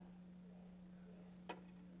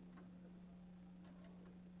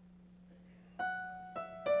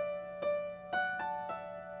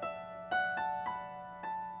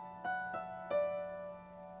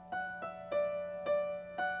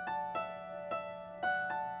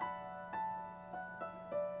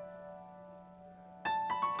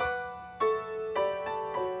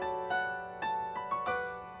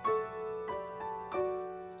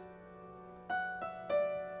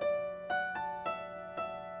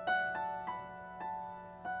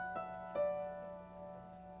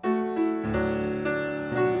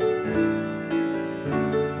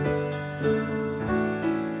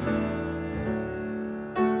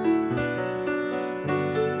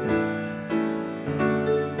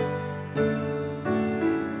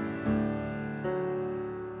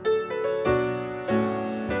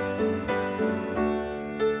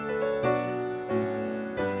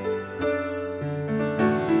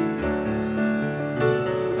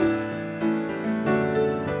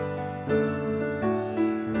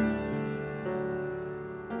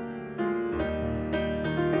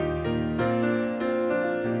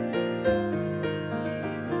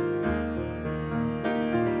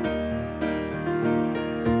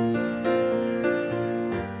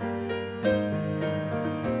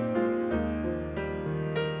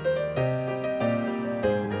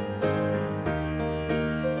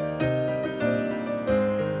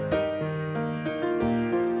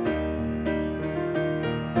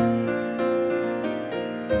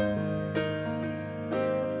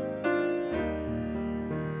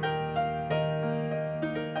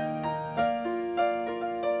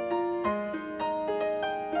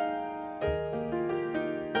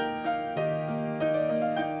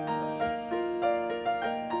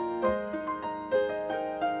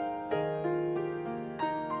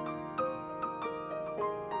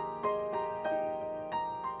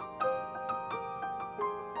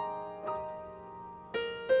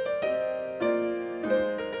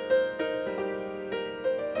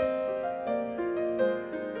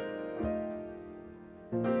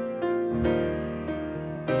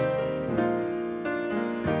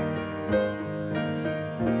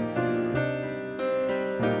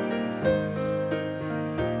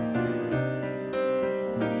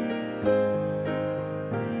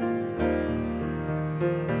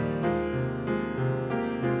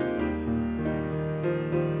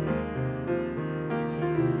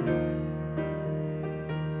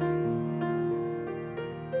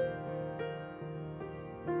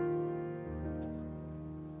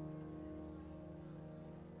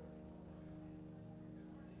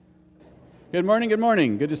Good morning, good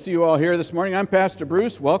morning. Good to see you all here this morning. I'm Pastor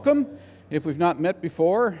Bruce. Welcome. If we've not met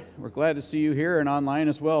before, we're glad to see you here and online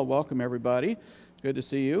as well. Welcome, everybody. Good to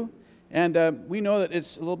see you. And we know that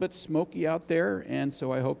it's a little bit smoky out there, and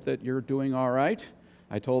so I hope that you're doing all right.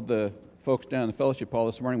 I told the folks down in the fellowship hall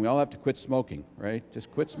this morning, we all have to quit smoking, right?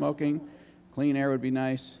 Just quit smoking. Clean air would be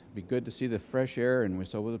nice. It'd be good to see the fresh air, and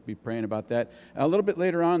so we'll be praying about that. A little bit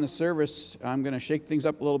later on in the service, I'm going to shake things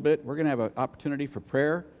up a little bit. We're going to have an opportunity for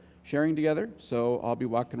prayer, sharing together. So I'll be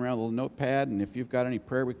walking around with a little notepad, and if you've got any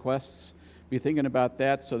prayer requests, be thinking about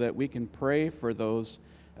that so that we can pray for those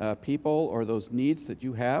people or those needs that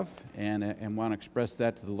you have and want to express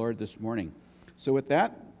that to the Lord this morning. So with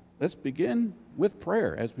that, let's begin with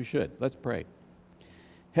prayer, as we should. Let's pray.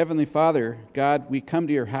 Heavenly Father, God, we come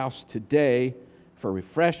to your house today for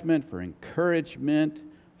refreshment, for encouragement,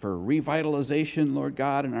 for revitalization, Lord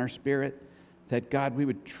God, in our spirit, that, God, we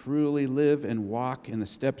would truly live and walk in the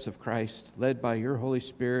steps of Christ, led by your Holy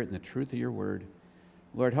Spirit and the truth of your word.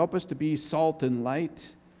 Lord, help us to be salt and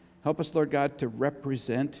light. Help us, Lord God, to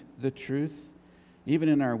represent the truth. Even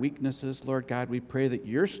in our weaknesses, Lord God, we pray that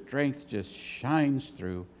your strength just shines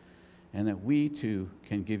through and that we too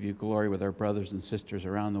can give you glory with our brothers and sisters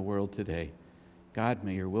around the world today. God,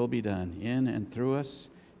 may your will be done in and through us,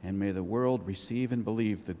 and may the world receive and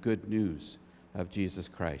believe the good news of Jesus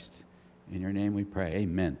Christ. In your name we pray.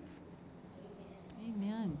 Amen.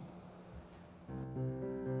 Amen.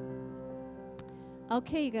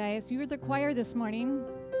 Okay, you guys, you were the choir this morning,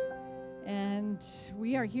 and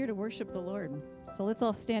we are here to worship the Lord. So let's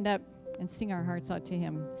all stand up and sing our hearts out to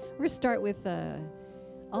him. We're going to start with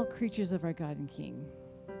All Creatures of Our God and King.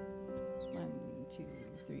 1, 2,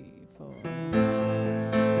 3, 4.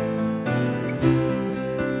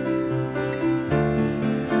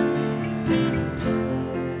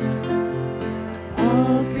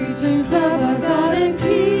 Creatures of our God and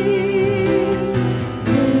King,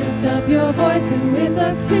 lift up your voice and with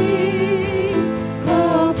us sing.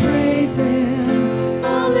 Oh, praise him,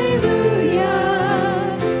 hallelujah.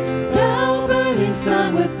 Thou burning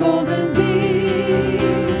sun with golden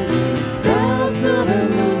beam, thou silver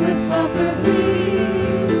moon with softer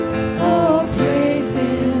gleam. Oh, praise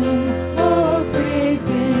him,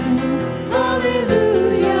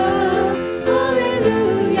 hallelujah,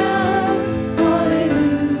 hallelujah.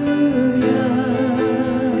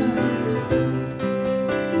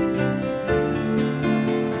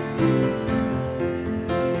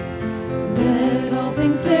 Let all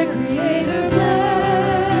things their Creator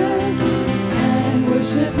bless, and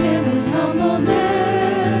worship him in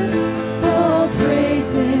humbleness. Oh,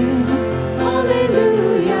 praise him,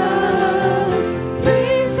 hallelujah.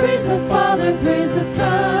 Praise, praise the Father, praise the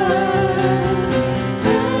Son,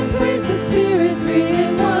 and praise the Spirit, three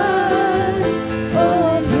in one.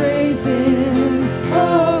 Oh, praise him,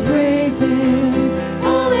 hallelujah,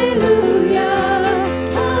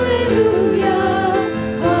 hallelujah.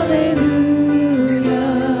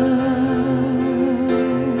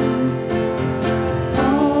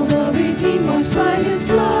 All the redeemed washed by his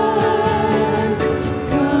blood,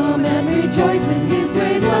 come and rejoice in his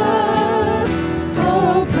great love.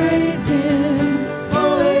 Oh, praise him,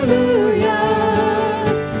 hallelujah.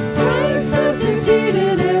 Christ has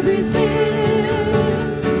defeated every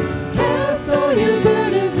sin. Cast all your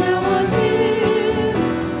burdens now on him.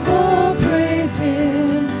 Oh, praise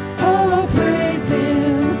him,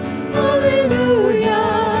 hallelujah,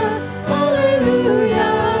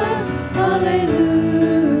 hallelujah, hallelujah.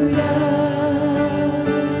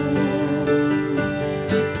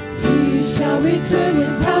 He shall return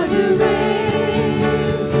with power to reign.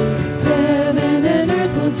 Heaven and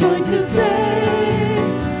earth will join to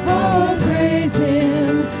sing. Oh, praise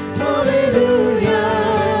him, hallelujah.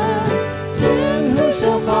 Then who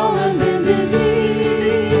shall fall on bended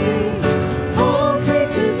knee? All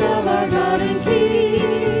creatures of our God and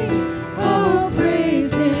King. Oh,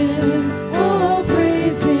 praise him,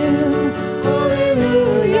 hallelujah,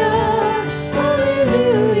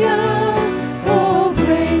 hallelujah. Oh,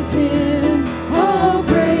 praise him,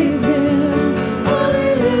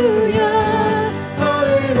 hallelujah,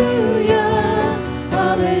 hallelujah,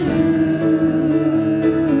 hallelujah.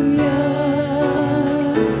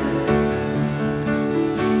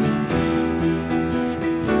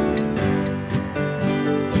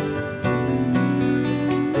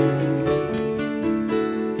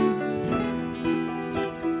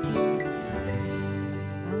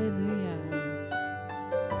 Hallelujah.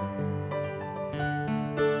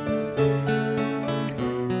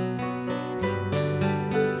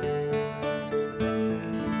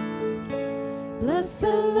 Bless the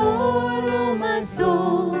Lord, oh my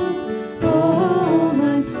soul, oh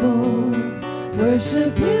my soul.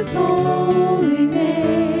 Worship his holy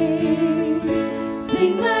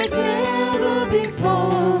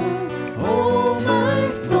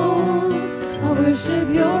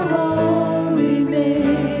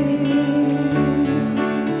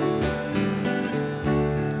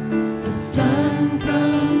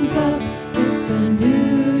a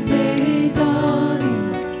new day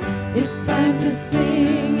dawning. It's time to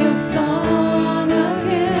sing your song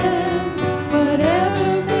again.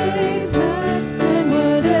 Whatever may pass and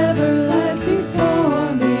whatever lies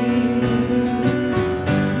before me,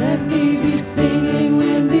 let me be singing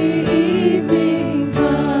when the evening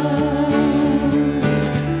comes.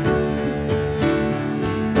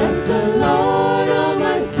 Bless the Lord, oh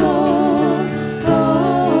my soul,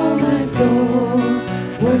 oh my soul.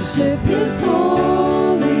 Worship His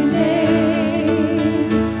holy name.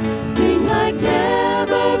 Sing like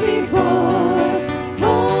never before.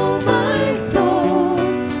 Oh, my soul,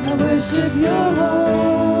 I worship your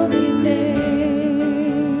holy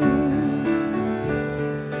name.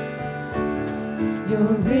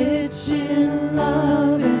 You're rich in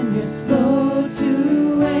love and you're slow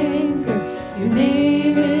to anger. Your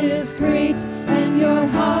name is great and your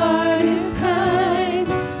heart is kind.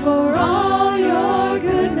 For all your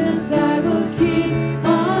goodness I will keep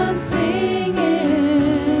on singing.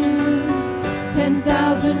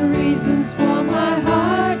 10,000 reasons for my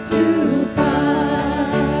heart to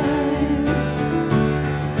find.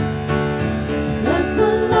 Bless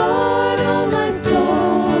the Lord, oh my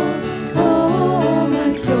soul, oh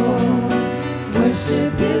my soul.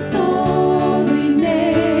 Worship His holy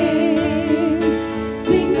name.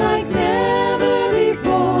 Sing like never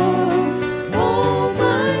before. Oh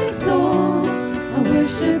my soul, I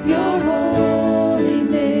worship your holy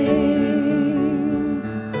name.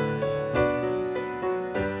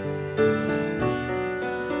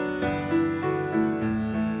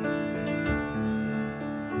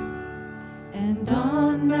 And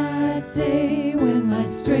on that day when my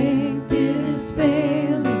strength is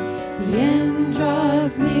failing, the end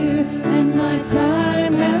draws near and my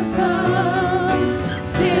time has come,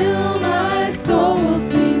 still my soul will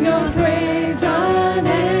sing your praise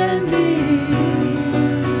unending.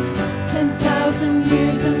 10,000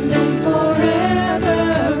 years and then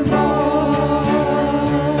forevermore.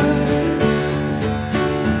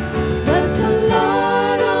 Bless the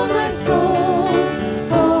Lord, oh my soul,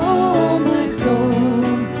 oh my soul.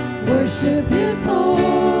 Worship His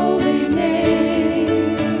holy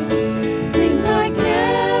name. Sing like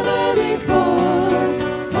never before.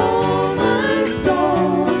 Oh my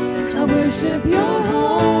soul, I worship your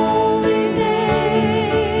holy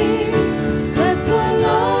name. Bless the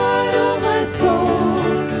Lord, oh my soul,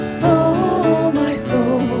 oh my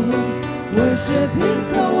soul. Worship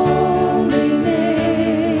His holy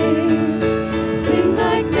name. Sing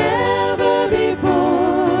like never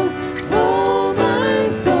before. Oh my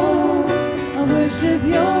soul, I worship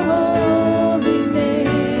your holy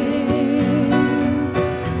name.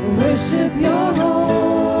 Worship your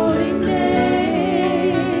holy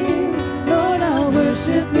name. Lord, I'll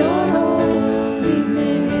worship your holy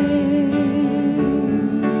name.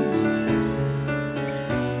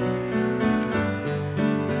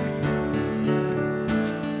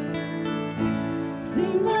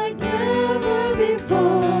 Sing like never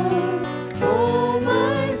before. Oh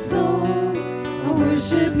my soul, I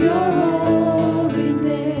worship your holy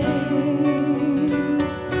name. I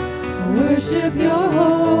worship your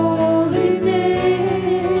holy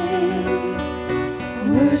name. I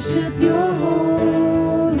worship your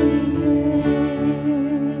holy name.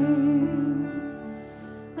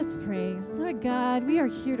 Let's pray. Lord God, we are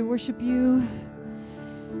here to worship you.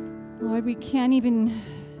 Lord, we can't even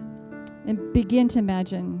begin to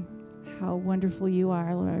imagine how wonderful you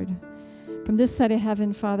are, Lord. From this side of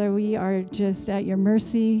heaven, Father, we are just at your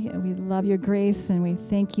mercy, and we love your grace, and we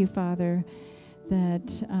thank you, Father,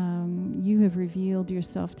 that you have revealed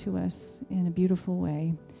yourself to us in a beautiful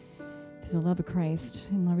way through the love of Christ.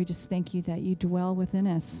 And Lord, we just thank you that you dwell within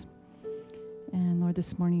us. And Lord,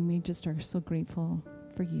 this morning we just are so grateful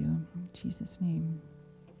for you. In Jesus' name.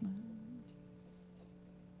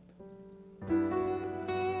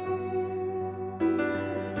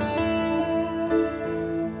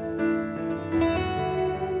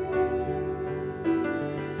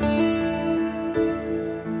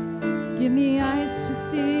 Give me eyes to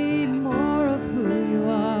see more of who you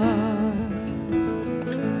are.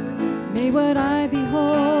 May what I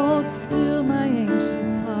behold still my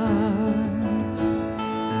anxious heart.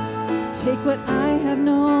 Take what I have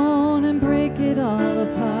known and break it all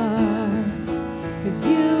apart. 'Cause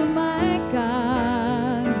you, my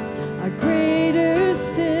God, are greater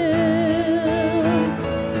still.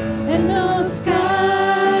 And no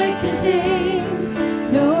sky contains,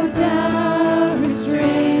 no doubt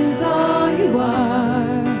restrains all you are.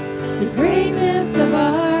 The greatness of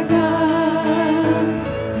our God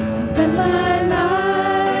has been my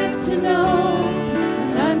life to know.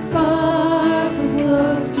 And I'm far from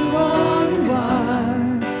close to all you are.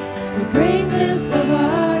 The greatness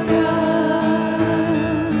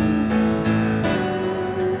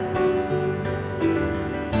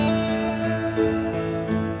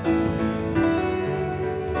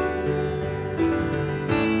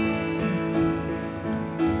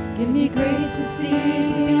grace to see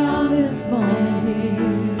beyond this moment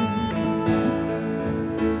here,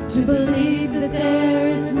 to believe that there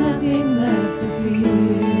is nothing left to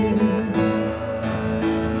fear,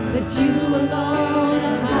 that you alone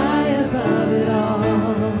are high above it all.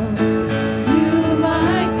 You,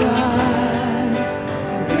 my God,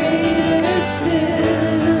 are greater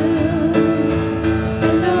still,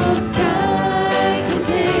 and no sky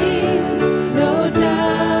contains, no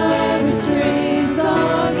doubt restrains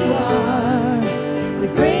all you are. The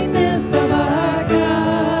greatness of our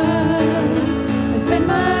God has been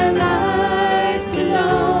my life to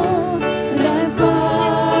know, and I'm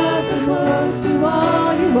far from close to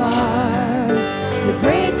all you are. The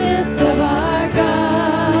greatness of our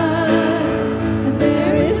God, and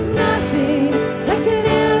there is nothing that can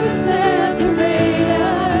ever separate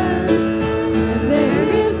us, and there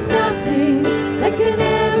is nothing that can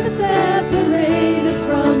ever separate us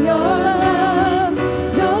from your love.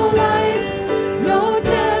 No life, no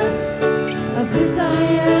death, of this I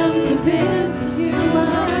am convinced. You,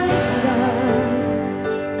 my God,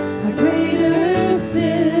 are greater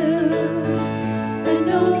still, and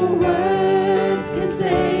no words can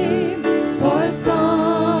say or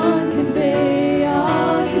song convey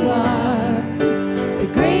all you are. The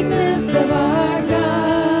greatness of our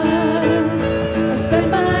God, I spent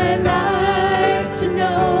my life to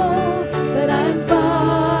know that I'm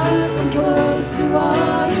far from close to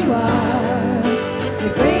all you are. The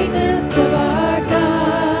greatness of our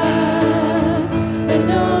God, and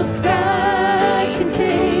no sky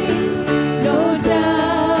contains, no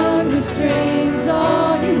doubt restrains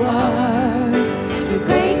all you are. The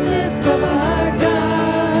greatness of our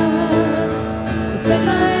God, I spent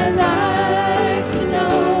my life to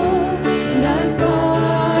know, and I'm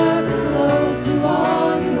far from close to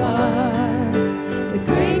all you are. The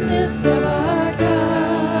greatness of our God.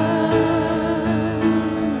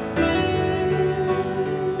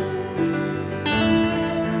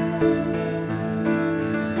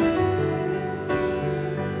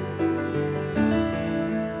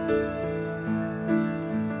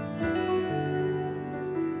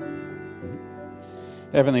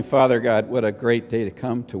 Heavenly Father, God, what a great day to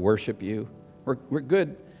come to worship you. We're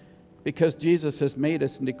good because Jesus has made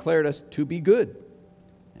us and declared us to be good.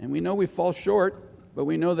 And we know we fall short, but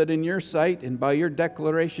we know that in your sight and by your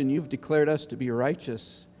declaration, you've declared us to be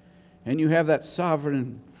righteous. And you have that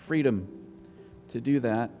sovereign freedom to do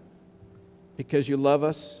that because you love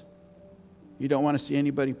us. You don't want to see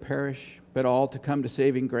anybody perish, but all to come to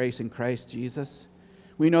saving grace in Christ Jesus.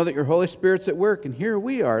 We know that your Holy Spirit's at work, and here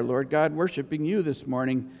we are, Lord God, worshiping you this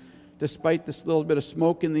morning, despite this little bit of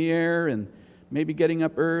smoke in the air and maybe getting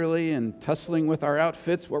up early and tussling with our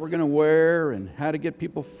outfits, what we're going to wear and how to get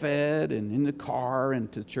people fed and in the car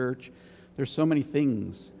and to church. There's so many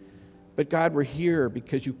things. But God, we're here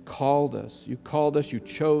because you called us. You called us, you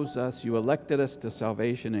chose us, you elected us to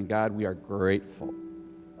salvation, and God, we are grateful.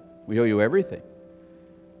 We owe you everything.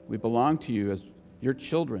 We belong to you as your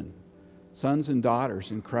children, sons and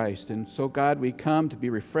daughters in Christ. And so, God, we come to be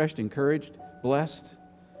refreshed, encouraged, blessed,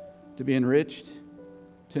 to be enriched,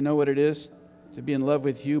 to know what it is to be in love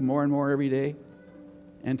with you more and more every day,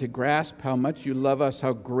 and to grasp how much you love us,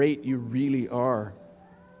 how great you really are.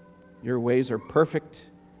 Your ways are perfect.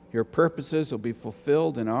 Your purposes will be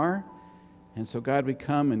fulfilled and are. And so, God, we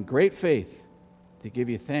come in great faith to give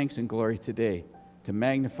you thanks and glory today, to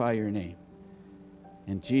magnify your name.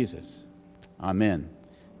 In Jesus, amen.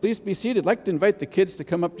 Please be seated. I'd like to invite the kids to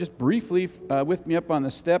come up just briefly with me up on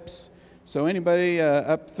the steps. So anybody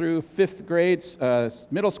up through 5th grades,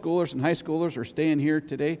 middle schoolers and high schoolers are staying here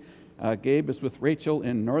today. Gabe is with Rachel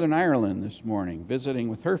in Northern Ireland this morning, visiting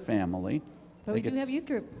with her family. But we do have youth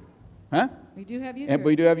group. Huh? We do have youth And group.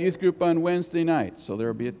 we do have youth group on Wednesday night, so there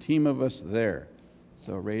will be a team of us there.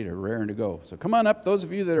 So raring to go. So come on up. Those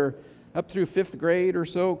of you that are up through 5th grade or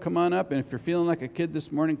so, come on up. And if you're feeling like a kid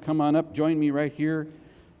this morning, come on up. Join me right here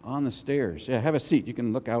on the stairs. Yeah, have a seat. You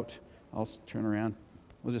can look out. I'll turn around.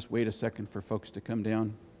 We'll just wait a second for folks to come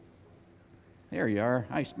down. There you are.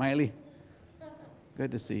 Hi, Smiley.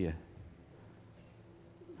 Good to see you.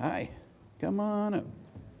 Hi. Come on up.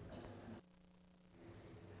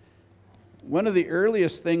 One of the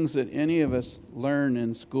earliest things that any of us learn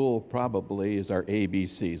in school probably is our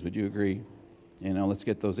ABCs. Would you agree? You know, let's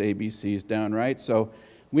get those ABCs down right. So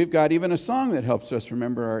we've got even a song that helps us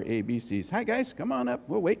remember our ABCs. Hi, guys. Come on up.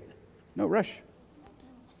 We'll wait. No rush.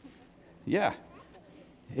 Yeah.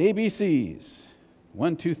 ABCs.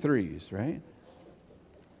 1, 2, 3s, right?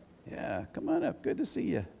 Yeah. Come on up. Good to see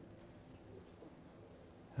you.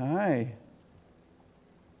 Hi.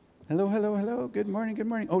 Hello, hello, hello. Good morning, good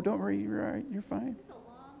morning. Oh, don't worry. You're all right. You're fine. It's a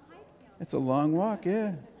long hike down. It's a long walk,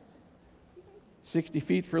 yeah. 60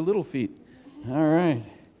 feet for little feet. All right.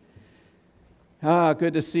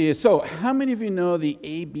 Good to see you. So, how many of you know the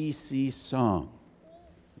ABC song?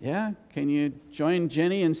 Yeah? Can you join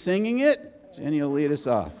Jenny in singing it? Jenny will lead us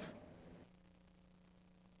off.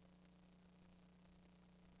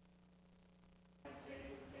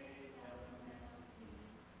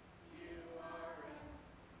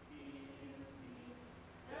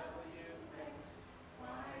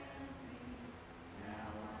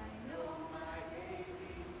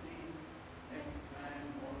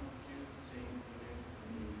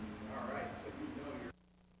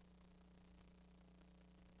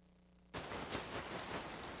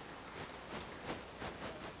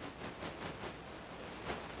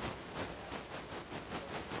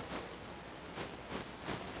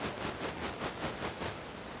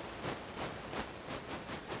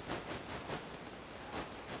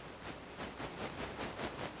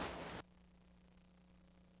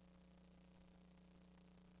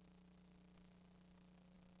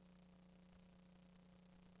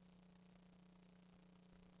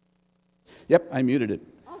 Yep, I muted it.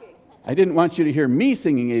 Okay. I didn't want you to hear me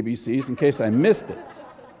singing ABCs in case I missed it.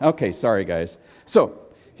 Okay, sorry guys. So,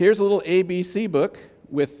 here's a little ABC book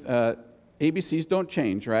with ABCs don't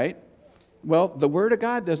change, right? Well, the Word of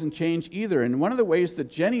God doesn't change either. And one of the ways that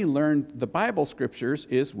Jenny learned the Bible scriptures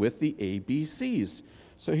is with the ABCs.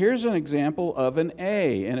 So here's an example of an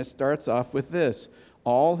A, and it starts off with this: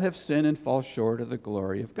 all have sinned and fall short of the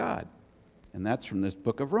glory of God. And that's from this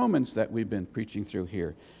book of Romans that we've been preaching through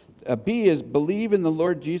here. A B is believe in the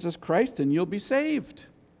Lord Jesus Christ and you'll be saved.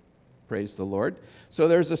 Praise the Lord. So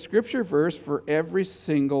there's a scripture verse for every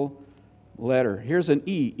single letter. Here's an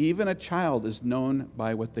E. Even a child is known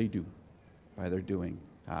by what they do, by their doing.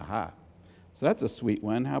 Aha. So that's a sweet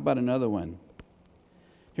one. How about another one?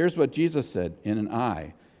 Here's what Jesus said in an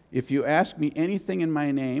I. If you ask me anything in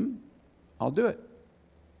my name, I'll do it.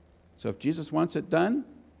 So if Jesus wants it done,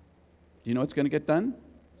 do you know it's going to get done?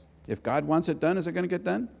 If God wants it done, is it going to get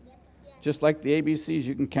done? Just like the ABCs,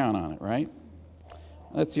 you can count on it, right?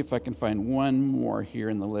 Let's see if I can find one more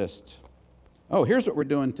here in the list. Oh, here's what we're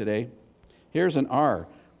doing today. Here's an R.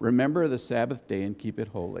 Remember the Sabbath day and keep it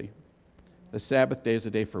holy. The Sabbath day is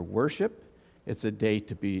a day for worship. It's a day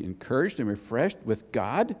to be encouraged and refreshed with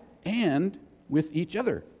God and with each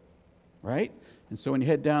other, right? And so when you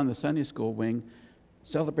head down the Sunday school wing,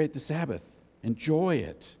 celebrate the Sabbath. Enjoy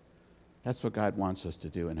it. That's what God wants us to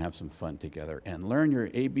do, and have some fun together and learn your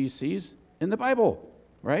ABCs in the Bible,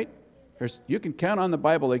 right? You can count on the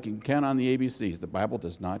Bible like you can count on the ABCs. The Bible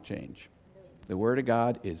does not change. The Word of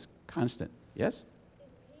God is constant. Yes?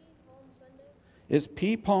 Is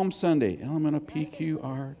P Palm Sunday? Element of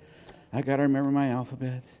PQR. I got to remember my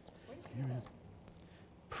alphabet.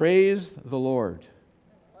 Praise the Lord.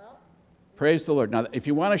 Praise the Lord. Now, if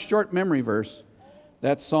you want a short memory verse,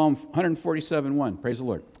 that's Psalm 147:1. Praise the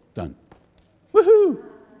Lord. Done. Woohoo!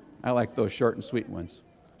 I like those short and sweet ones.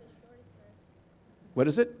 What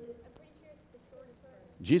is it?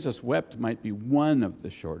 Jesus wept might be one of the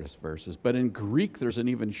shortest verses, but in Greek there's an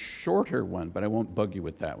even shorter one, but I won't bug you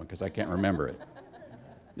with that one because I can't remember it.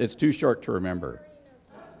 It's too short to remember.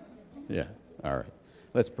 Yeah, all right.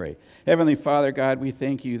 Let's pray. Heavenly Father, God, we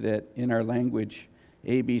thank you that in our language,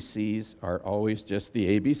 ABCs are always just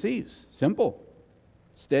the ABCs. Simple,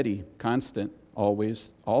 steady, constant,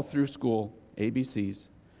 always, all through school, ABCs.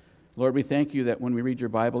 Lord, we thank you that when we read your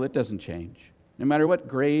Bible, it doesn't change. No matter what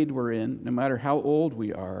grade we're in, no matter how old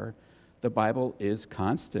we are, the Bible is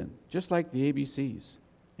constant, just like the ABCs.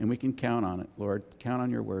 And we can count on it, Lord. Count on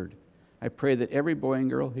your word. I pray that every boy and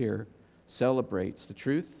girl here celebrates the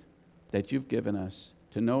truth that you've given us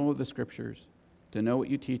to know the scriptures, to know what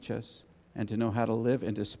you teach us, and to know how to live,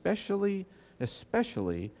 and especially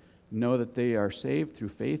know that they are saved through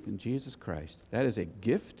faith in Jesus Christ. That is a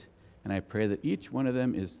gift, and I pray that each one of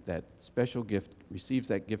them is that special gift, receives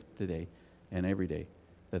that gift today and every day,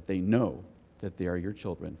 that they know that they are your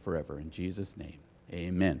children forever. In Jesus' name,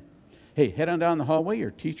 amen. Hey, head on down the hallway.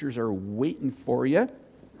 Your teachers are waiting for you. Hi,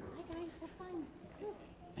 guys. Have fun.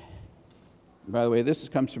 By the way, this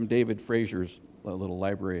comes from David Frazier's little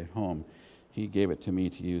library at home. He gave it to me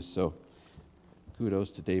to use, so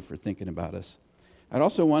kudos to Dave for thinking about us. I'd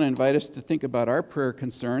also want to invite us to think about our prayer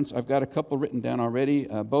concerns. I've got a couple written down already.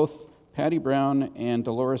 Both Patty Brown and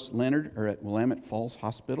Dolores Leonard are at Willamette Falls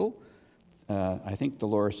Hospital. I think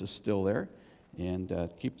Dolores is still there. And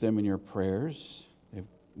keep them in your prayers.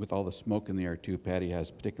 With all the smoke in the air, too, Patty has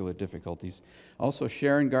particular difficulties. Also,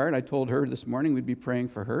 Sharon Gard, I told her this morning we'd be praying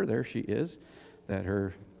for her. There she is. That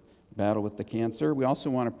her battle with the cancer. We also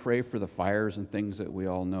want to pray for the fires and things that we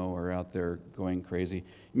all know are out there going crazy.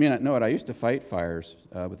 You may not know it, I used to fight fires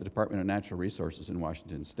with the Department of Natural Resources in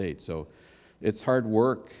Washington State. So it's hard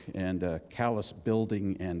work and callous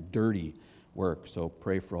building and dirty work. So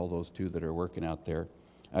pray for all those too that are working out there.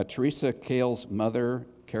 Teresa Kale's mother,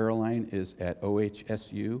 Caroline, is at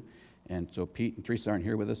OHSU. And so Pete and Teresa aren't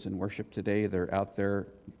here with us in worship today. They're out there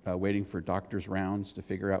waiting for doctor's rounds to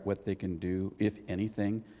figure out what they can do, if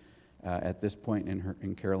anything, at this point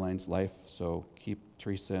in Caroline's life. So keep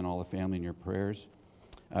Teresa and all the family in your prayers.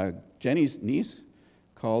 Jenny's niece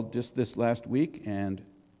called just this last week and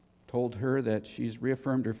told her that she's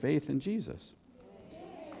reaffirmed her faith in Jesus.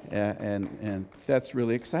 And that's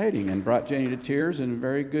really exciting and brought Jenny to tears and a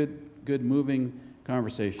very good moving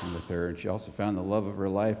conversation with her. And she also found the love of her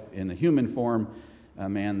life in a human form, a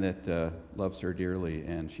man that loves her dearly.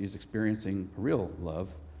 And she's experiencing real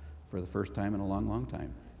love for the first time in a long, long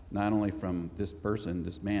time. Not only from this person,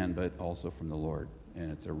 this man, but also from the Lord.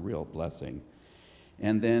 And it's a real blessing.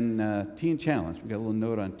 And then Teen Challenge. We got a little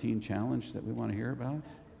note on Teen Challenge that we want to hear about.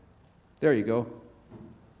 There you go.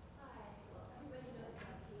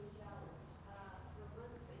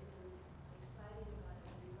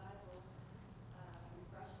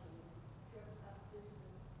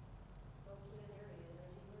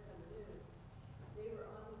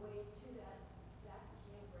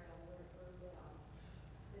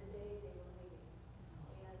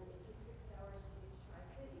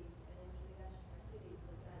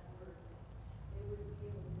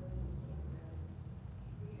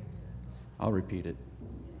 I'll repeat it.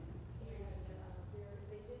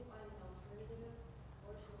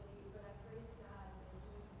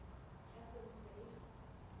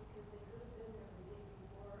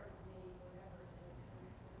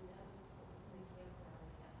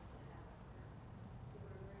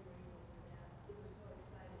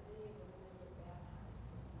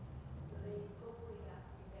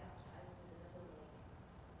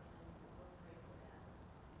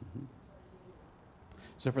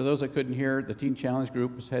 So for those that couldn't hear, the Teen Challenge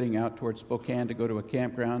group was heading out towards Spokane to go to a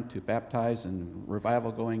campground to baptize, and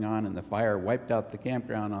revival going on, and the fire wiped out the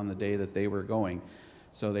campground on the day that they were going.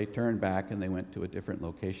 So they turned back and they went to a different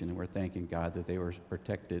location, and we're thanking God that they were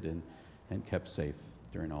protected and kept safe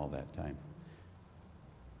during all that time.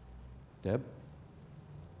 Deb?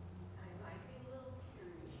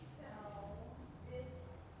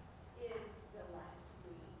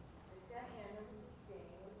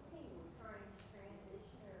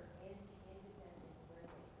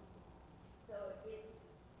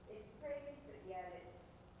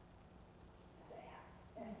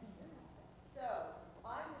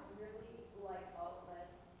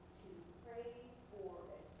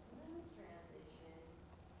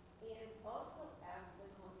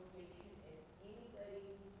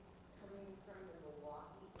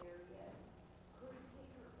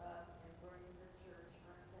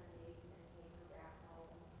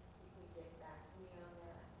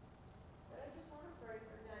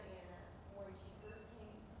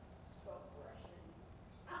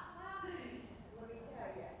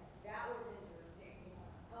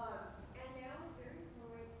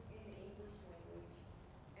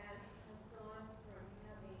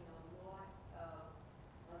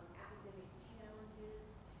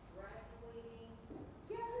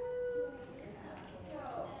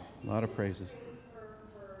 A lot of praises.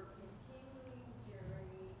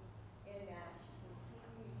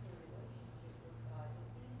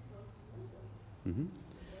 Mm-hmm.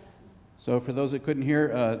 So for those that couldn't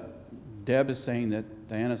hear, Deb is saying that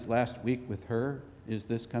Diana's last week with her is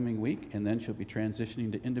this coming week, and then she'll be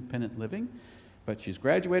transitioning to independent living. But she's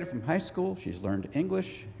graduated from high school. She's learned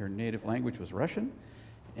English. Her native language was Russian.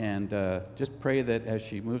 And just pray that as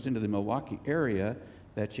she moves into the Milwaukee area,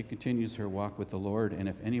 that she continues her walk with the Lord. And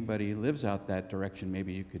if anybody lives out that direction,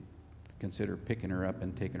 maybe you could consider picking her up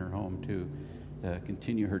and taking her home too, to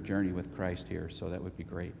continue her journey with Christ here. So that would be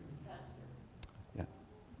great. Yeah.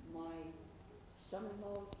 My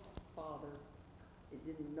son-in-law's father is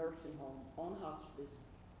in a nursing home on hospice.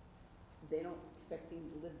 They don't expect him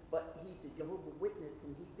to live, but he's a Jehovah's Witness,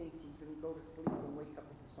 and he thinks he's going to go to sleep and wake up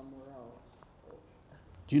somewhere else.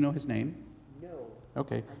 Do you know his name? No.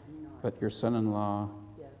 Okay. I do not. But your son-in-law,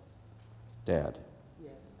 Yes. dad.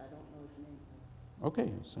 Yes, I don't know his name.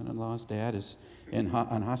 Okay, son-in-law's dad is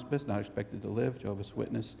on hospice, not expected to live, Jehovah's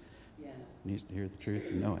Witness, Yeah. needs to hear the truth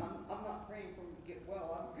and know it. I'm not praying for him to get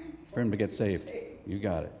well. I'm praying For him to get saved. You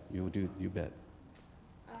got it. You bet.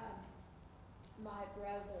 My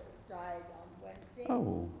brother died on Wednesday.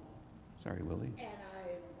 Oh, sorry, Willie. And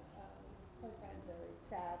of course, I'm very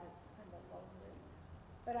sad. It's kind of lonely.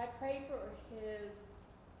 But I pray for his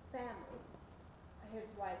family. His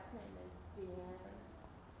wife's name is Deanne,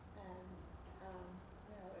 and,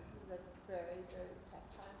 this is a very, very tough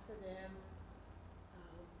time for them.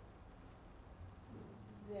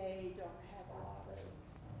 They don't have a lot of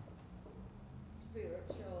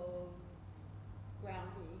spiritual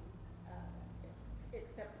grounding,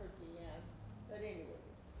 except for Deanne. But anyway,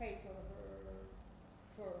 pray for her,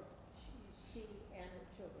 for she and her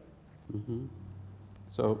children.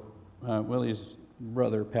 So Willie's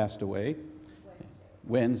brother passed away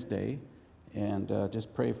Wednesday, and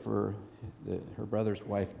just pray for her brother's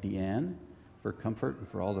wife, Deanne, for comfort and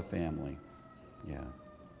for all the family. Yeah.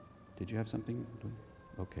 Did you have something?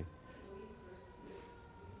 Okay.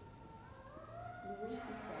 Louise is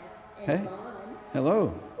back. Hey. And Ron.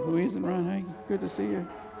 Hello, Louise and Ron. Hi, good to see you.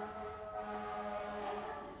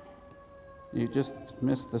 You just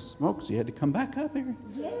missed the smoke, so you had to come back up here.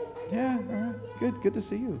 Yes, I Yeah, know. all right. Good to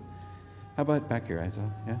see you. How about back here,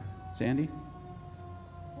 Isa? Yeah, Sandy?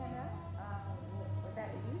 Kenna was at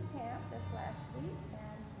a youth camp this last week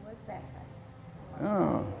and was baptized.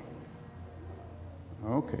 Oh.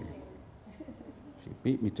 Okay. She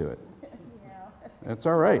beat me to it. Yeah. That's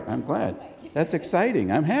all right. I'm glad. That's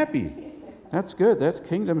exciting. I'm happy. That's good. That's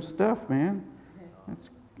kingdom stuff, man.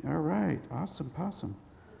 That's all right. Awesome.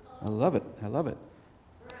 I love it.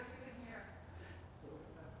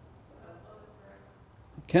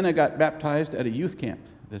 Kenna got baptized at a youth camp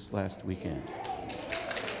this last weekend.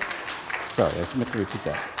 Sorry, I just meant to repeat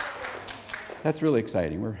that. That's really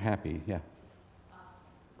exciting. We're happy. Yeah.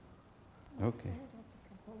 Okay. I'd like to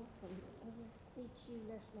come home from OSHU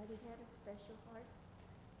last night. He had a special heart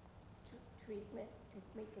treatment to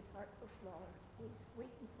make his heart go smaller. He's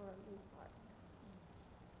waiting for a new heart.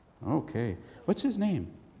 Okay. What's his name?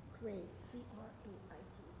 Craig,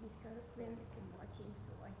 C-R-A-I-G. He's got a friend that can watch him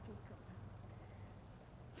so I can come.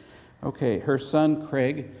 Okay, her son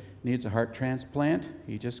Craig needs a heart transplant.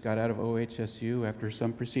 He just got out of OHSU after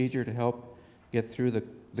some procedure to help get through the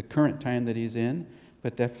current time that he's in,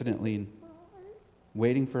 but definitely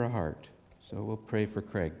waiting for a heart. So we'll pray for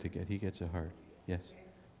Craig he gets a heart. Yes.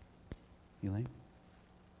 Elaine?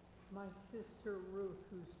 My sister Ruth,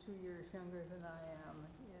 who's 2 years younger than I am,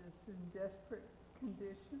 is in desperate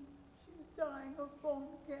condition. She's dying of bone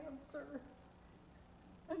cancer.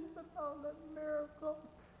 And without a miracle,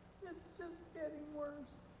 it's just getting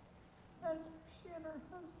worse. And she and her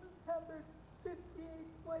husband have their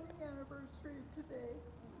 58th wedding anniversary today.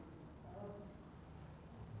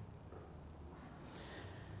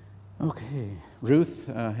 Okay. Ruth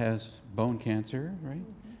has bone cancer, right?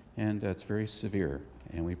 And it's very severe.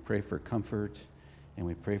 And we pray for comfort and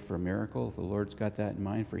we pray for a miracle. The Lord's got that in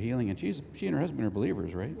mind for healing. And she and her husband are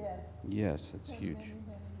believers, right? Yes. Yes, it's For huge. Many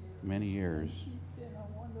years. Many years. She's been a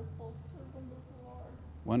wonderful servant of the Lord.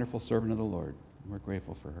 Wonderful servant of the Lord. We're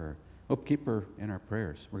grateful for her. Hope keep her in our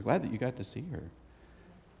prayers. We're glad that you got to see her.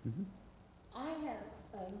 I have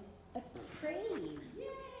a praise.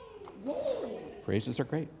 Yay! Praises are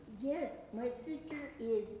great. Yes, my sister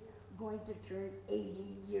is going to turn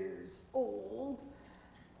 80 years old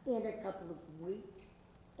in a couple of weeks.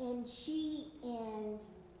 And she and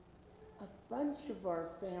a bunch of our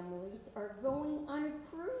families are going on a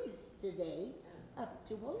cruise today up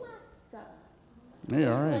to Alaska.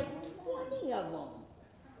 Yeah, all right. Like 20 of them.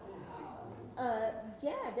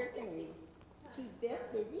 Yeah, they're going to keep them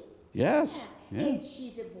busy. Yes. Yeah. And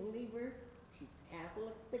she's a believer. She's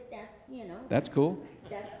Catholic, but that's, That's cool.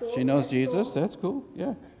 that's cool. She knows That's Jesus. cool. That's cool.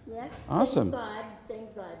 Yeah. Yeah. Awesome. Same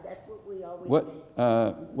God. That's what we always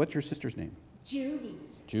say. What's your sister's name? Judy.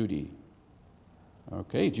 Judy.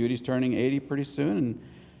 Okay, Judy's turning 80 pretty soon, and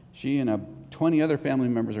she and 20 other family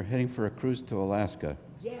members are heading for a cruise to Alaska.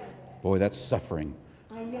 Yes. Boy, that's suffering.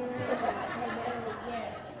 I know,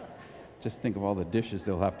 yes. Just think of all the dishes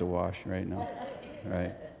they'll have to wash right now.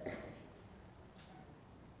 Right.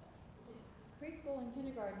 Preschool and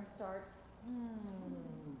kindergarten starts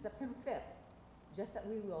September 5th. Just that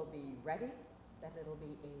we will be ready, that it'll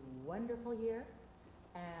be a wonderful year,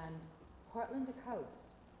 and Portland to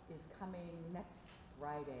Coast is coming next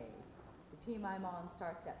Friday. The team I'm on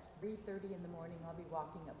starts at 3:30 in the morning. I'll be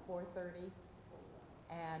walking at 4:30.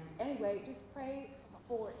 And anyway, just pray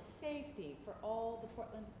for safety for all the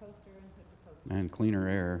Portland to Coaster and Hood to Coaster. And cleaner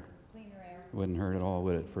air Cleaner air. wouldn't hurt at all,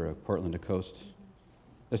 would it, for a Portland to Coast?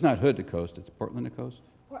 It's not Hood to Coast, it's Portland to Coast?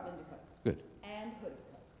 Portland to Coast. Good. And Hood to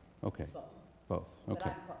Coast. Okay. Both. Both. But Okay.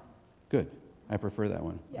 I'm Portland. Good. I prefer that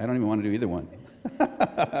one. Yeah. I don't even want to do either one.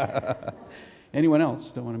 Anyone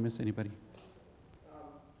else? Don't want to miss anybody.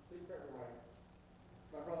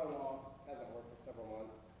 My brother-in-law hasn't worked for several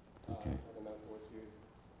months. Okay. For the medical issues,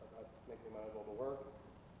 making him unable to work.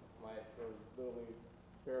 There was literally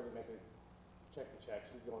barely making check to check.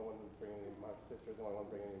 She's the only one bringing, my sister's the only one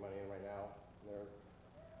bringing any money in right now. And they're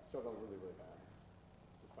struggling really, really bad,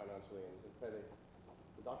 just financially. And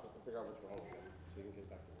the doctors can figure out what's wrong with them so he can get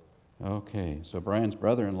back to work. Okay, so Brian's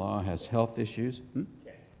brother-in-law has health issues.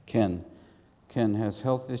 Ken has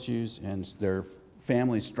health issues, and their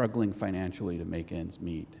family's struggling financially to make ends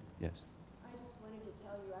meet. Yes. I just wanted to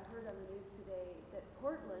tell you, I heard on the news today that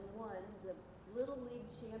Portland won the Little League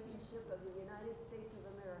Championship of the United States of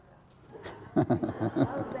America.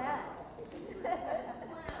 How's that?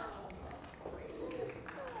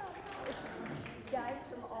 Guys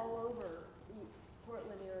from all over the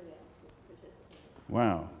Portland area participated.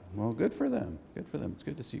 Wow. Well, good for them. Good for them. It's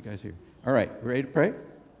good to see you guys here. All right, ready to pray?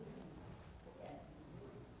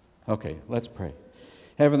 Okay, let's pray.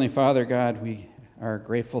 Heavenly Father, God, we are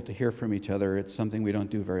grateful to hear from each other. It's something we don't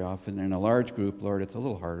do very often. In a large group, Lord, it's a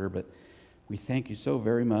little harder, but we thank you so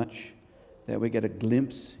very much that we get a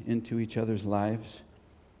glimpse into each other's lives.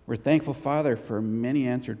 We're thankful, Father, for many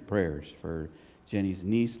answered prayers, for Jenny's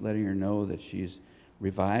niece, letting her know that she's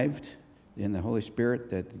revived in the Holy Spirit,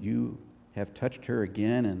 that you have touched her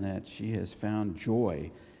again and that she has found joy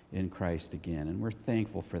in Christ again. And we're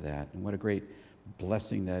thankful for that. And what a great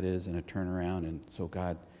blessing that is and a turnaround. And so,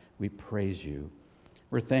 God, we praise you.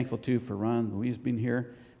 We're thankful, too, for Ron and Louise being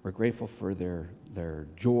here. We're grateful for their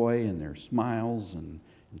joy and their smiles and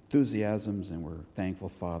enthusiasms. And we're thankful,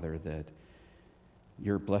 Father, that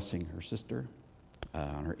you're blessing her sister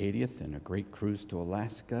on her 80th and a great cruise to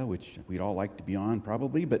Alaska, which we'd all like to be on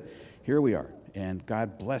probably, but here we are. And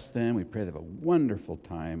God bless them. We pray they have a wonderful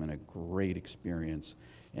time and a great experience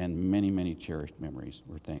and many, many cherished memories.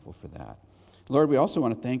 We're thankful for that. Lord, we also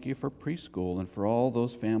want to thank you for preschool and for all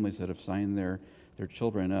those families that have signed their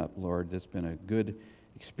children up. Lord, that's been a good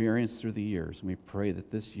experience through the years. And we pray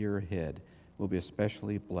that this year ahead will be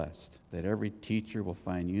especially blessed, that every teacher will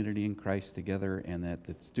find unity in Christ together, and that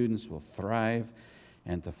the students will thrive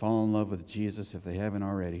and to fall in love with Jesus if they haven't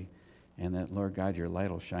already, and that, Lord God, your light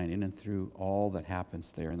will shine in and through all that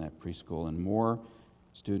happens there in that preschool, and more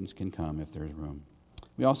students can come if there's room.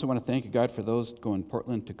 We also want to thank you, God, for those going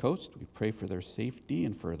Portland to Coast. We pray for their safety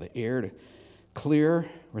and for the air to clear.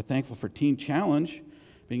 We're thankful for Teen Challenge,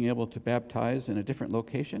 being able to baptize in a different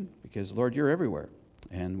location, because, Lord, you're everywhere,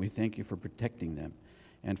 and we thank you for protecting them.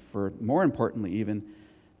 And for, more importantly even,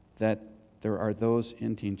 that there are those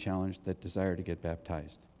in Teen Challenge that desire to get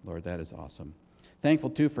baptized. Lord, that is awesome. Thankful,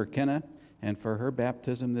 too, for Kenna and for her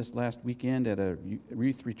baptism this last weekend at a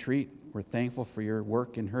youth retreat. We're thankful for your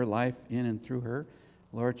work in her life, in and through her.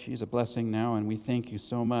 Lord, she's a blessing now, and we thank you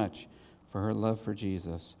so much for her love for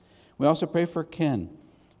Jesus. We also pray for Ken,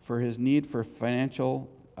 for his need for financial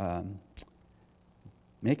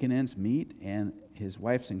making ends meet, and his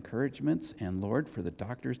wife's encouragements, and, Lord, for the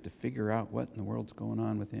doctors to figure out what in the world's going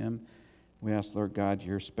on with him. We ask, Lord God,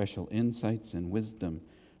 your special insights and wisdom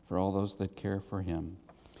for all those that care for him.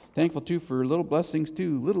 Thankful, too, for little blessings,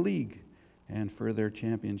 too, Little League, and for their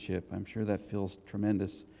championship. I'm sure that feels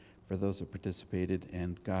tremendous for those that participated.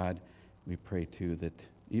 And, God, we pray, too, that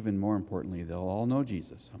even more importantly, they'll all know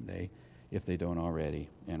Jesus someday, if they don't already,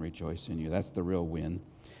 and rejoice in you. That's the real win.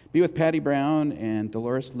 Be with Patty Brown and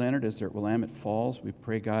Dolores Leonard as they're at Willamette Falls. We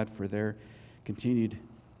pray, God, for their continued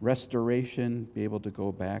restoration, be able to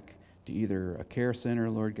go back to either a care center,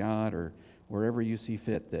 Lord God, or wherever you see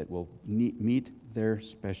fit that will meet their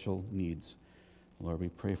special needs. Lord, we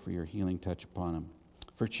pray for your healing touch upon them.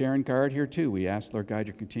 For Sharon Guard here too, we ask, Lord God,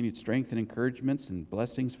 your continued strength and encouragements and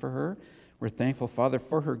blessings for her. We're thankful, Father,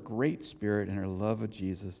 for her great spirit and her love of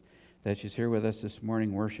Jesus, that she's here with us this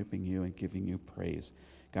morning worshiping you and giving you praise.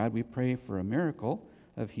 God, we pray for a miracle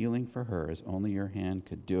of healing for her, as only your hand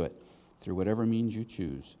could do it, through whatever means you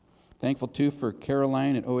choose. Thankful, too, for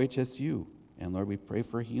Caroline at OHSU. And, Lord, we pray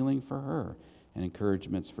for healing for her and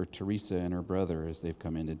encouragements for Teresa and her brother as they've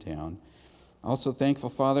come into town. Also thankful,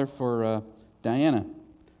 Father, for Diana.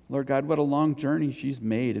 Lord God, what a long journey she's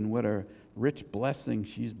made, and what a rich blessing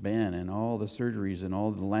she's been, and all the surgeries and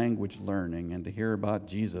all the language learning, and to hear about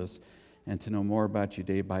Jesus and to know more about you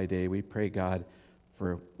day by day. We pray, God,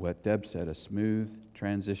 for what Deb said, a smooth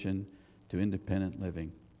transition to independent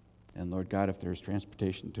living. And Lord God, if there's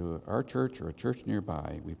transportation to our church or a church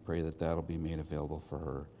nearby, we pray that that'll be made available for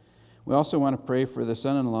her. We also want to pray for the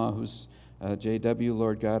son-in-law who's J.W.,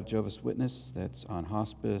 Lord God, Jehovah's Witness, that's on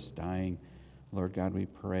hospice, dying. Lord God, we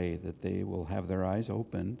pray that they will have their eyes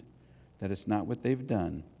opened, that it's not what they've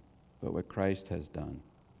done, but what Christ has done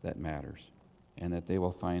that matters, and that they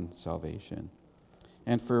will find salvation.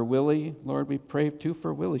 And for Willie, Lord, we pray too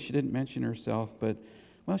for Willie. She didn't mention herself, but,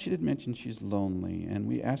 well, she did mention she's lonely. And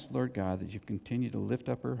we ask, Lord God, that you continue to lift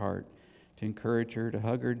up her heart to encourage her, to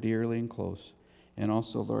hug her dearly and close. And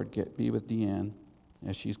also, Lord, be with Deanne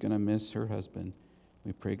as she's going to miss her husband.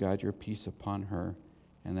 We pray, God, your peace upon her,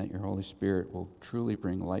 and that your Holy Spirit will truly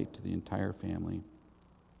bring light to the entire family.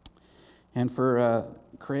 And for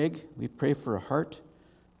Craig, we pray for a heart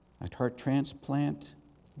transplant,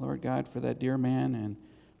 Lord God, for that dear man, and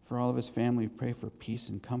for all of his family. We pray for peace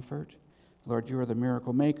and comfort. Lord, you are the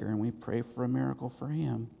miracle maker, and we pray for a miracle for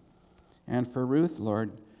him. And for Ruth,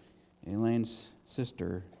 Lord, Elaine's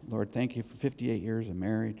sister, Lord, thank you for 58 years of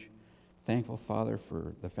marriage. Thankful, Father,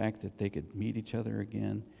 for the fact that they could meet each other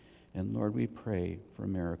again. And Lord, we pray for a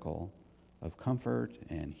miracle of comfort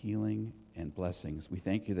and healing and blessings. We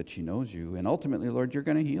thank you that she knows you, and ultimately, Lord, you're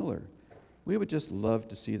going to heal her. We would just love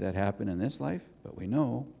to see that happen in this life, but we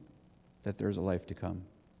know that there's a life to come,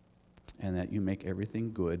 and that you make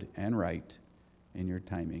everything good and right in your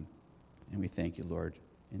timing. And we thank you, Lord,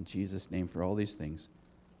 in Jesus' name for all these things,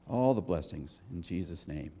 all the blessings. In Jesus'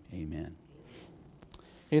 name, amen.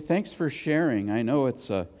 Hey, thanks for sharing. I know it's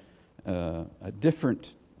a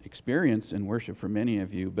different experience in worship for many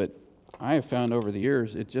of you, but I have found over the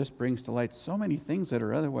years it just brings to light so many things that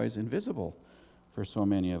are otherwise invisible for so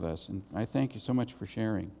many of us. And I thank you so much for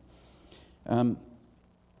sharing. I'd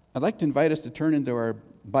like to invite us to turn into our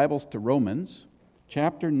Bibles to Romans,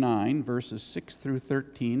 chapter 9, verses 6 through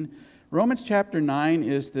 13. Romans chapter 9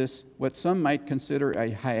 is this, what some might consider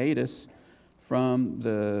a hiatus from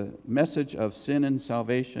the message of sin and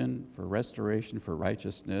salvation, for restoration, for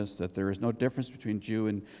righteousness, that there is no difference between Jew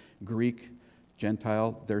and Greek,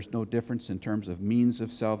 Gentile. There's no difference in terms of means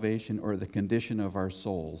of salvation or the condition of our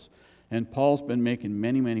souls. And Paul's been making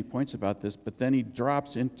many, many points about this, but then he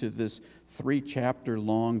drops into this 3-chapter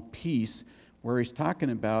long piece where he's talking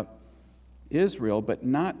about Israel, but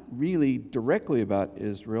not really directly about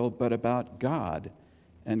Israel, but about God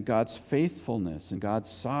and God's faithfulness and God's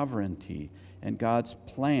sovereignty and God's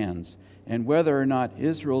plans, and whether or not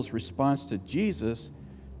Israel's response to Jesus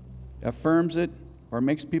affirms it or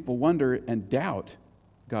makes people wonder and doubt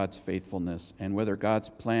God's faithfulness, and whether God's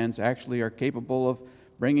plans actually are capable of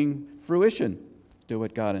bringing fruition to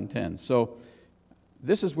what God intends. So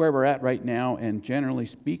this is where we're at right now, and generally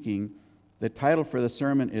speaking, the title for the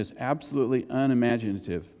sermon is absolutely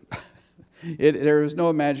unimaginative. There is no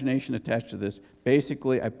imagination attached to this.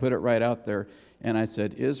 Basically, I put it right out there, and I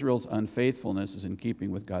said, Israel's unfaithfulness is in keeping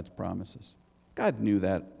with God's promises. God knew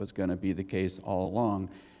that was going to be the case all along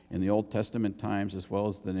in the Old Testament times as well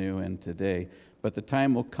as the New and today. But the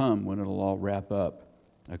time will come when it'll all wrap up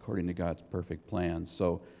according to God's perfect plans.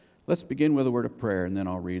 So let's begin with a word of prayer, and then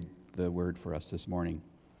I'll read the word for us this morning.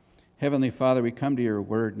 Heavenly Father, we come to your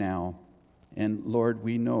word now, and Lord,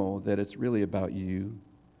 we know that it's really about you.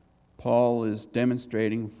 Paul is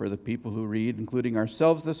demonstrating for the people who read, including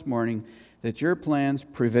ourselves this morning, that your plans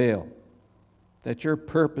prevail, that your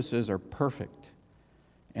purposes are perfect,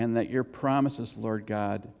 and that your promises, Lord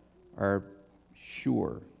God, are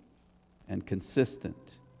sure and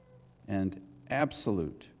consistent and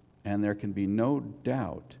absolute, and there can be no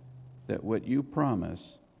doubt that what you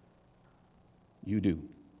promise, you do.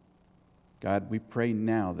 God, we pray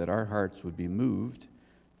now that our hearts would be moved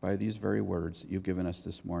by these very words that you've given us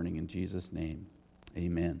this morning. In Jesus' name,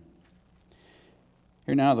 amen.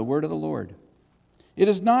 Hear now the word of the Lord. It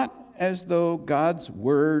is not as though God's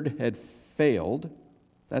word had failed.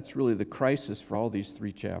 That's really the crisis for all these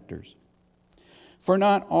 3 chapters. For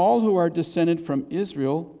not all who are descended from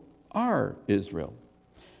Israel are Israel,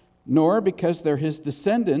 nor because they're his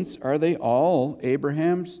descendants are they all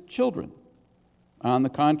Abraham's children. On the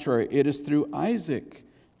contrary, it is through Isaac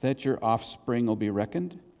that your offspring will be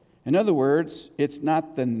reckoned. In other words, it's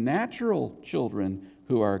not the natural children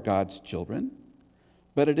who are God's children,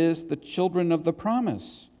 but it is the children of the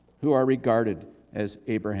promise who are regarded as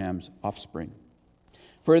Abraham's offspring.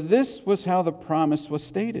 For this was how the promise was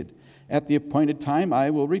stated. At the appointed time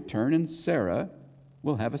I will return, and Sarah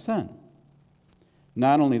will have a son.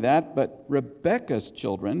 Not only that, but Rebekah's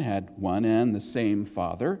children had one and the same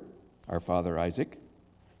father, our father Isaac.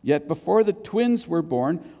 Yet before the twins were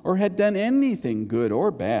born or had done anything good or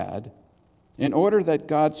bad, in order that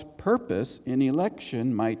God's purpose in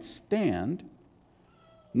election might stand,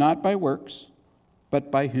 not by works,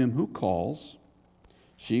 but by him who calls,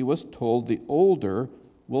 she was told the older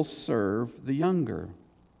will serve the younger.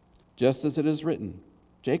 Just as it is written,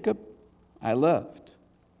 Jacob I loved,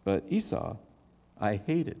 but Esau I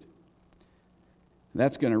hated.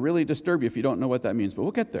 That's going to really disturb you if you don't know what that means, but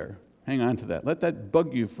we'll get there. Hang on to that. Let that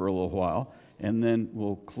bug you for a little while, and then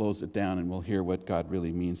we'll close it down and we'll hear what God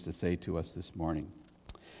really means to say to us this morning.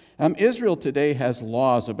 Israel today has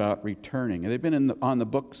laws about returning. They've been on the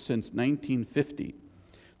books since 1950.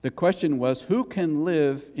 The question was, who can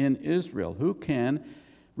live in Israel? Who can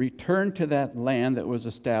return to that land that was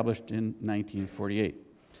established in 1948?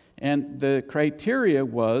 And the criteria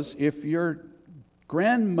was, if your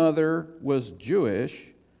grandmother was Jewish,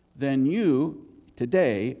 then you,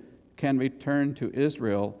 today, can return to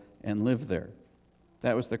Israel and live there.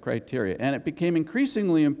 That was the criteria. And it became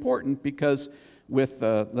increasingly important because with,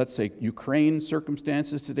 let's say, Ukraine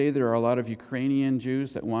circumstances today, there are a lot of Ukrainian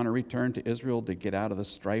Jews that want to return to Israel to get out of the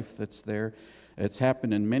strife that's there. It's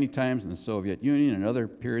happened in many times in the Soviet Union and other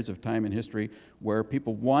periods of time in history where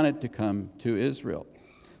people wanted to come to Israel.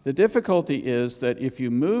 The difficulty is that if you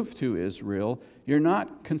move to Israel, you're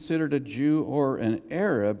not considered a Jew or an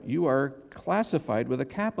Arab. You are classified with a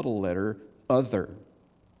capital letter, other.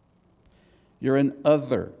 You're an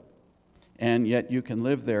other. And yet you can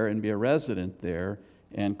live there and be a resident there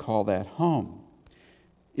and call that home.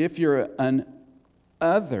 If you're an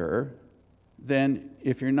other, then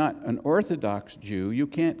if you're not an Orthodox Jew, you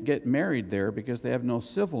can't get married there because they have no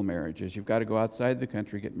civil marriages. You've got to go outside the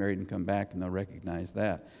country, get married, and come back, and they'll recognize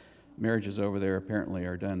that. Marriages over there apparently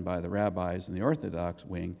are done by the rabbis in the Orthodox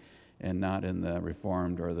wing and not in the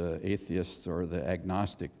Reformed or the atheists or the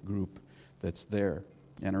agnostic group that's there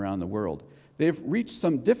and around the world. They've reached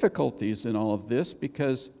some difficulties in all of this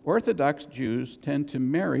because Orthodox Jews tend to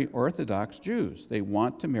marry Orthodox Jews. They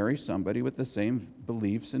want to marry somebody with the same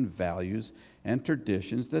beliefs and values and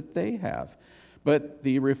traditions that they have. But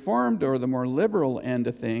the Reformed or the more liberal end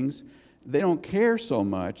of things, they don't care so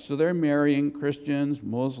much, so they're marrying Christians,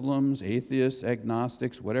 Muslims, atheists,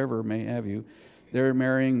 agnostics, whatever may have you. They're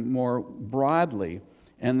marrying more broadly.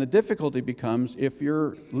 And the difficulty becomes if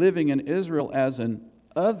you're living in Israel as an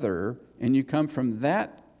other, and you come from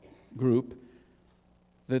that group,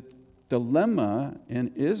 the dilemma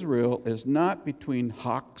in Israel is not between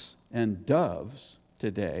hawks and doves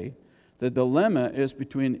today. The dilemma is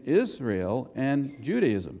between Israel and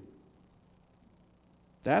Judaism.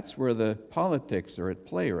 That's where the politics are at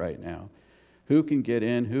play right now. Who can get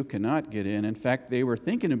in, who cannot get in. In fact, they were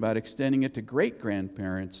thinking about extending it to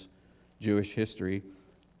great-grandparents' Jewish history,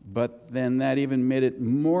 but then that even made it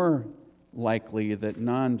more likely that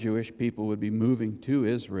non-Jewish people would be moving to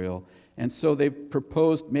Israel. And so they've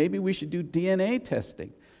proposed maybe we should do DNA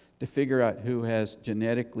testing to figure out who has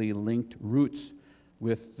genetically linked roots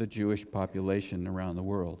with the Jewish population around the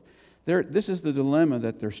world. This is the dilemma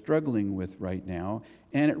that they're struggling with right now,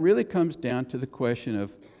 and it really comes down to the question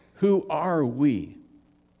of who are we?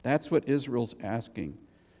 That's what Israel's asking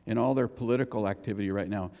in all their political activity right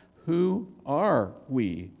now. Who are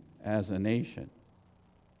we as a nation?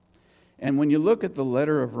 And when you look at the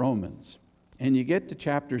letter of Romans, and you get to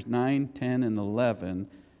chapters 9, 10, and 11,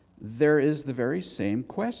 there is the very same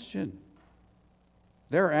question.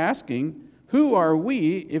 They're asking, who are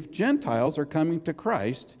we if Gentiles are coming to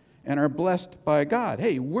Christ and are blessed by God?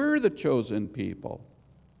 Hey, we're the chosen people.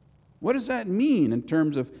 What does that mean in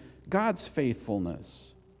terms of God's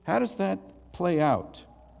faithfulness? How does that play out?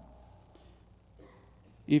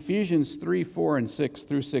 Ephesians 3, 4, and 6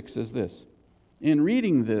 through 6 says this. In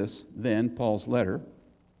reading this, then, Paul's letter,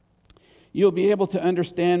 you'll be able to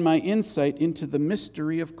understand my insight into the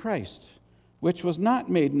mystery of Christ, which was not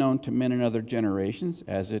made known to men in other generations,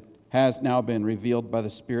 as it has now been revealed by the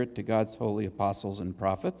Spirit to God's holy apostles and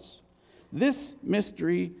prophets. This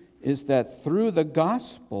mystery is that through the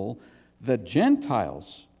gospel, the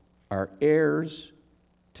Gentiles are heirs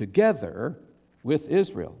together with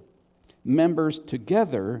Israel, members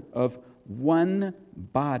together of one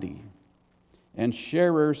body, and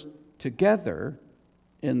sharers together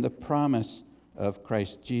in the promise of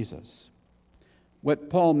Christ Jesus. What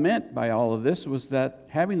Paul meant by all of this was that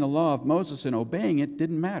having the law of Moses and obeying it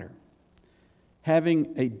didn't matter.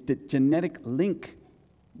 Having a genetic link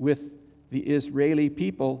with the Israeli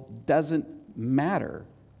people doesn't matter.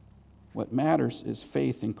 What matters is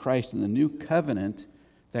faith in Christ and the new covenant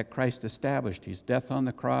that Christ established. His death on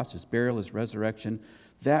the cross, his burial, his resurrection,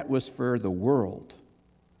 that was for the world.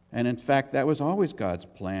 And in fact, that was always God's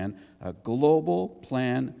plan, a global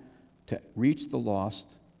plan to reach the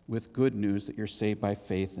lost with good news that you're saved by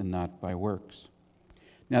faith and not by works.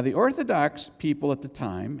 Now, the Orthodox people at the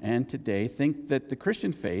time and today think that the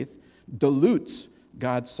Christian faith dilutes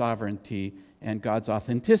God's sovereignty and God's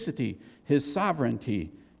authenticity. His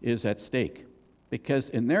sovereignty is at stake. Because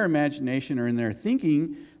in their imagination or in their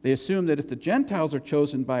thinking, they assume that if the Gentiles are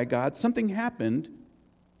chosen by God, something happened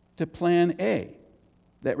to plan A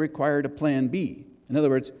that required a plan B. In other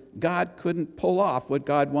words, God couldn't pull off what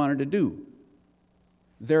God wanted to do.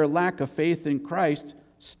 Their lack of faith in Christ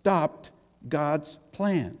stopped God's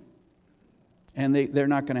plan. And they're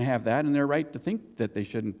not going to have that, and they're right to think that they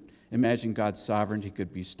shouldn't imagine God's sovereignty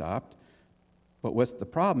could be stopped. But what's the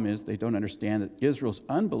problem is they don't understand that Israel's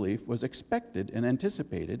unbelief was expected and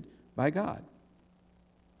anticipated by God.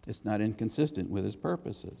 It's not inconsistent with his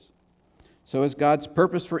purposes. So is God's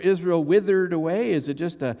purpose for Israel withered away? Is it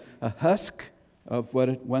just a husk of what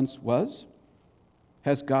it once was?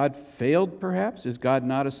 Has God failed, perhaps? Is God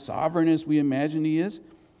not as sovereign as we imagine he is?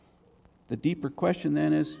 The deeper question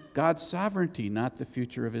then is God's sovereignty, not the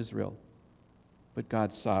future of Israel, but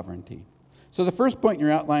God's sovereignty. So the first point in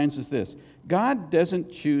your outlines is this: God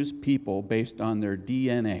doesn't choose people based on their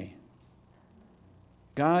DNA.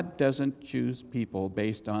 God doesn't choose people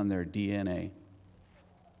based on their DNA.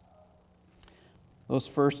 Those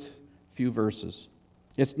first few verses.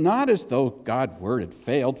 It's not as though God's word had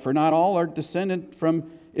failed, for not all are descendant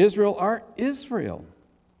from Israel are Israel,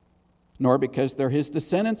 nor because they're his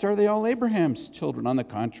descendants are they all Abraham's children. On the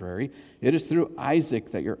contrary, it is through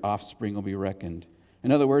Isaac that your offspring will be reckoned.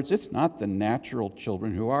 In other words, it's not the natural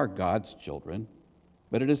children who are God's children,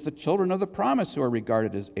 but it is the children of the promise who are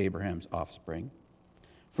regarded as Abraham's offspring.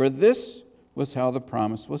 For this was how the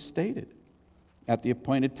promise was stated. At the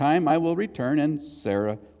appointed time I will return, and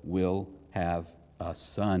Sarah will have a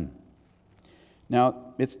son.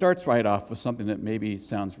 Now, it starts right off with something that maybe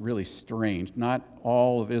sounds really strange. Not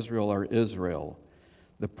all of Israel are Israel.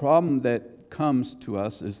 The problem that comes to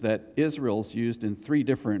us is that Israel's used in three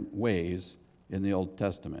different ways in the Old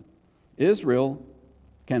Testament. Israel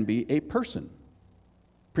can be a person,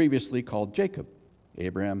 previously called Jacob.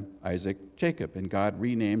 Abraham, Isaac, Jacob. And God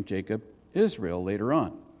renamed Jacob Israel later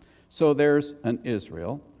on. So there's an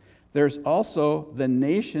Israel. There's also the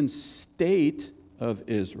nation state of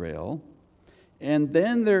Israel. And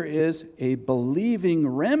then there is a believing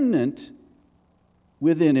remnant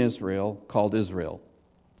within Israel called Israel.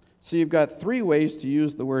 So you've got three ways to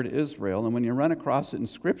use the word Israel, and when you run across it in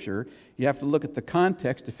Scripture, you have to look at the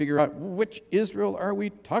context to figure out which Israel are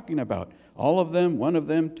we talking about? All of them, one of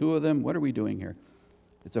them, two of them? What are we doing here?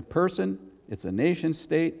 It's a person, it's a nation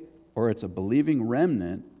state, or it's a believing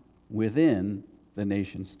remnant within the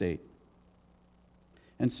nation state.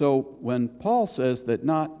 And so when Paul says that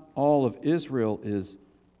not all of Israel is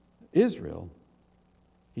Israel,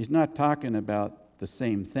 he's not talking about the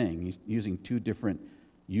same thing. He's using two different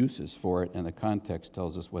uses for it, and the context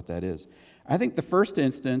tells us what that is. I think the first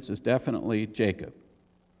instance is definitely Jacob.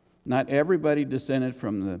 Not everybody descended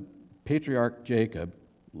from the patriarch Jacob,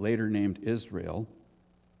 later named Israel,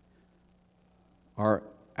 are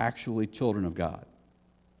actually children of God.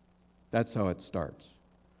 That's how it starts.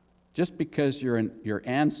 Just because your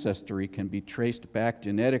ancestry can be traced back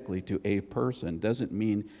genetically to a person doesn't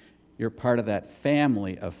mean you're part of that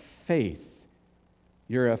family of faith.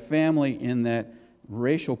 You're a family in that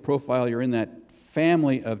racial profile. You're in that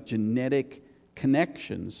family of genetic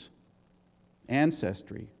connections,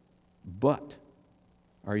 ancestry. But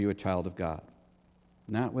are you a child of God?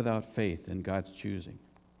 Not without faith in God's choosing.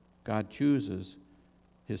 God chooses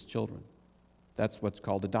his children. That's what's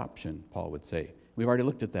called adoption, Paul would say. We've already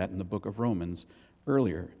looked at that in the book of Romans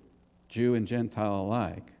earlier. Jew and Gentile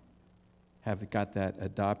alike have got that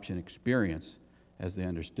adoption experience as they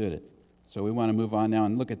understood it. So we want to move on now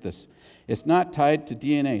and look at this. It's not tied to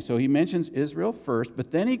DNA. So he mentions Israel first,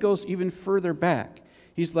 but then he goes even further back.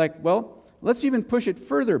 He's like, well, let's even push it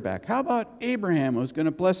further back. How about Abraham, who's going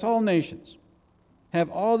to bless all nations? Have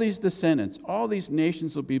all these descendants. All these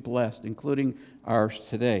nations will be blessed, including ours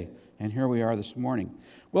today. And here we are this morning.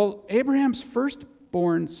 Well, Abraham's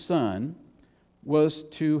firstborn son was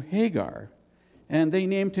to Hagar, and they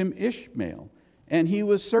named him Ishmael, and he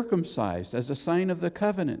was circumcised as a sign of the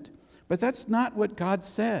covenant. But that's not what God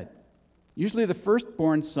said. Usually the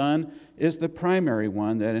firstborn son is the primary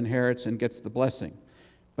one that inherits and gets the blessing,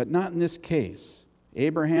 but not in this case.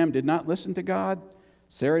 Abraham did not listen to God.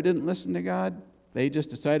 Sarah didn't listen to God. They just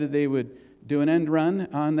decided they would do an end run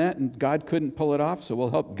on that, and God couldn't pull it off, so we'll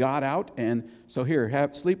help God out. And so here,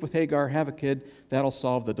 sleep with Hagar, have a kid. That'll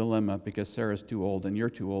solve the dilemma because Sarah's too old, and you're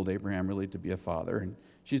too old, Abraham, really to be a father, and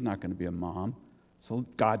she's not going to be a mom. So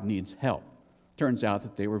God needs help. Turns out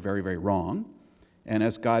that they were very, very wrong. And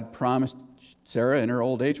as God promised Sarah in her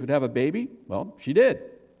old age would have a baby, well, she did.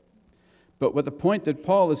 But what the point that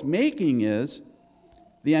Paul is making is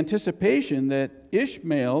the anticipation that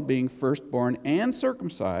Ishmael, being firstborn and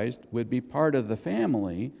circumcised, would be part of the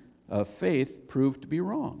family of faith proved to be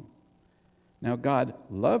wrong. Now, God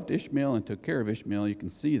loved Ishmael and took care of Ishmael, you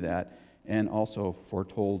can see that, and also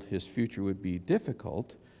foretold his future would be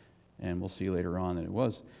difficult, and we'll see later on that it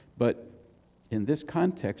was. But in this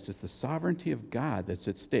context, it's the sovereignty of God that's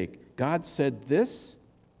at stake. God said this,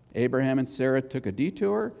 Abraham and Sarah took a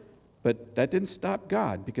detour, But that didn't stop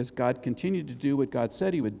God, because God continued to do what God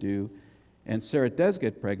said he would do, and Sarah does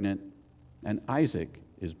get pregnant, and Isaac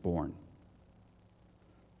is born.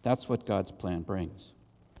 That's what God's plan brings.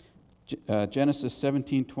 Genesis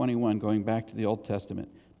 17:21, going back to the Old Testament.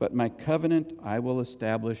 But my covenant I will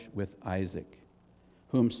establish with Isaac,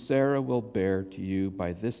 whom Sarah will bear to you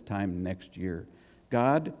by this time next year.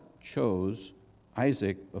 God chose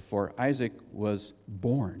Isaac before Isaac was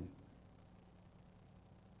born.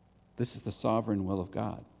 This is the sovereign will of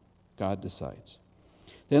God. God decides.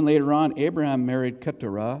 Then later on, Abraham married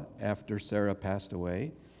Keturah after Sarah passed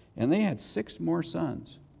away, and they had 6 more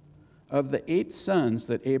sons. Of the 8 sons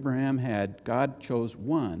that Abraham had, God chose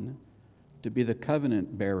one to be the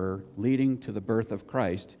covenant bearer leading to the birth of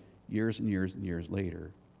Christ years and years and years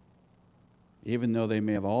later. Even though they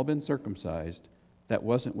may have all been circumcised, that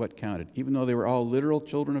wasn't what counted. Even though they were all literal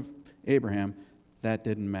children of Abraham, that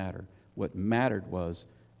didn't matter. What mattered was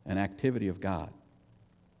an activity of God.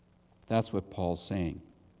 That's what Paul's saying.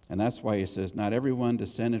 And that's why he says, not everyone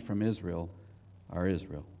descended from Israel are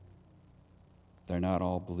Israel. They're not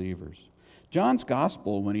all believers. John's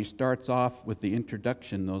gospel, when he starts off with the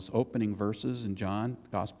introduction, those opening verses in John,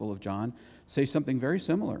 Gospel of John, say something very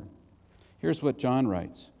similar. Here's what John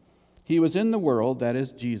writes. He was in the world, that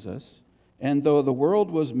is Jesus, and though the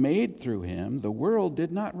world was made through him, the world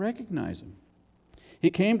did not recognize him. He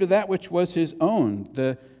came to that which was his own,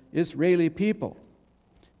 the Israeli people,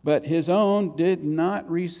 but his own did not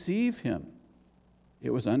receive him. It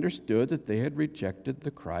was understood that they had rejected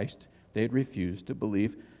the Christ. They had refused to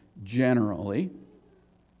believe generally,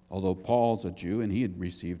 although Paul's a Jew and he had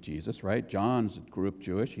received Jesus, right? John's grew up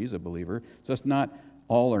Jewish. He's a believer. So it's not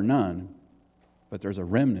all or none, but there's a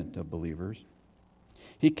remnant of believers.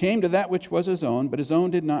 He came to that which was his own, but his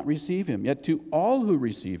own did not receive him. Yet to all who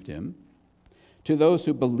received him, to those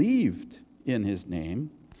who believed in his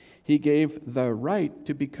name, he gave the right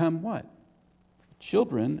to become what?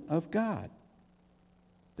 Children of God.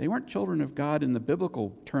 They weren't children of God in the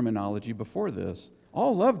biblical terminology before this.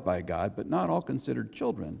 All loved by God, but not all considered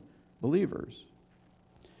children, believers.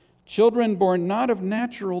 Children born not of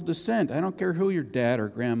natural descent. I don't care who your dad or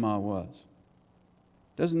grandma was.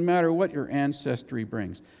 Doesn't matter what your ancestry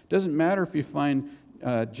brings. Doesn't matter if you find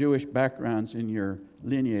Jewish backgrounds in your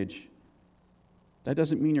lineage. That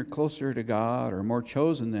doesn't mean you're closer to God or more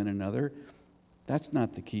chosen than another. That's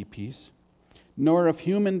not the key piece. Nor of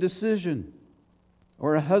human decision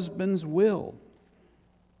or a husband's will.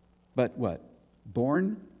 But what?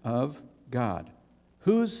 Born of God.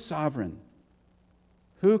 Who's sovereign?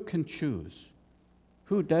 Who can choose?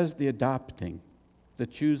 Who does the adopting, the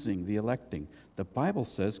choosing, the electing? The Bible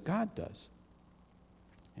says God does.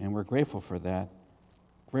 And we're grateful for that.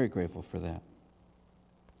 Very grateful for that.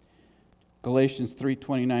 Galatians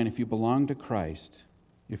 3:29, if you belong to Christ,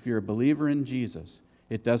 if you're a believer in Jesus,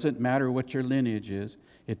 it doesn't matter what your lineage is.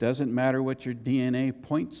 It doesn't matter what your DNA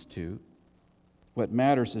points to. What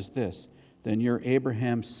matters is this: then you're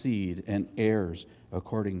Abraham's seed and heirs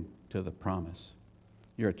according to the promise.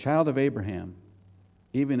 You're a child of Abraham,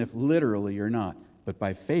 even if literally you're not, but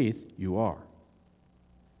by faith you are.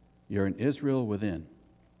 You're an Israel within.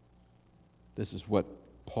 This is what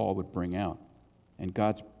Paul would bring out. And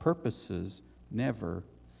God's purposes never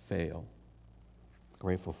fail.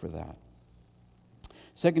 Grateful for that.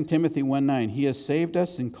 2 Timothy 1:9, he has saved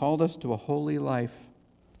us and called us to a holy life,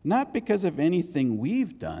 not because of anything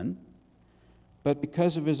we've done, but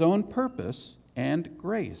because of his own purpose and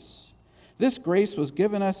grace. This grace was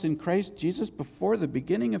given us in Christ Jesus before the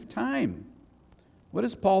beginning of time. What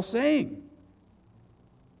is Paul saying?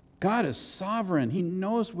 God is sovereign. He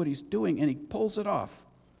knows what he's doing, and he pulls it off.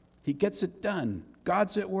 He gets it done.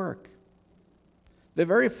 God's at work. The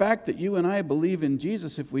very fact that you and I believe in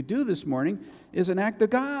Jesus, if we do this morning, is an act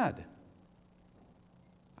of God.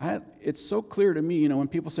 It's so clear to me, when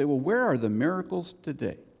people say, well, where are the miracles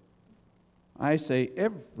today? I say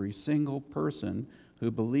every single person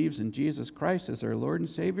who believes in Jesus Christ as their Lord and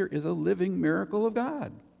Savior is a living miracle of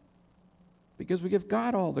God, because we give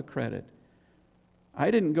God all the credit.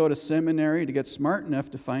 I didn't go to seminary to get smart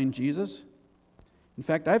enough to find Jesus. In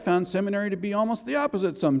fact, I found seminary to be almost the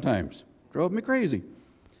opposite sometimes. Drove me crazy.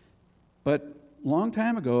 But a long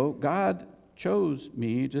time ago, God chose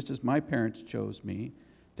me, just as my parents chose me,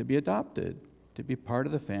 to be adopted, to be part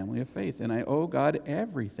of the family of faith. And I owe God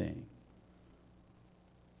everything.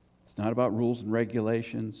 It's not about rules and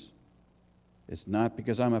regulations. It's not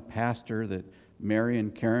because I'm a pastor that Mary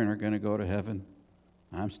and Karen are going to go to heaven.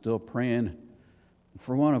 I'm still praying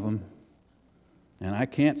for one of them. And I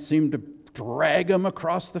can't seem to drag them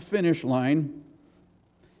across the finish line.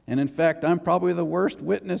 And in fact, I'm probably the worst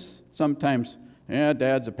witness sometimes Yeah,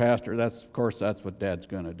 Dad's a pastor. Of course, that's what Dad's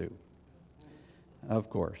going to do. Of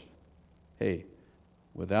course. Hey,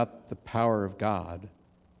 without the power of God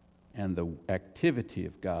and the activity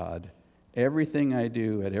of God, everything I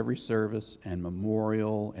do at every service and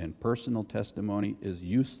memorial and personal testimony is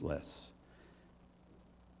useless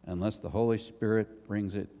unless the Holy Spirit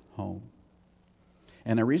brings it home.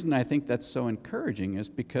 And the reason I think that's so encouraging is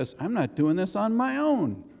because I'm not doing this on my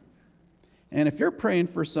own. And if you're praying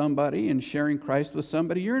for somebody and sharing Christ with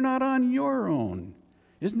somebody, you're not on your own.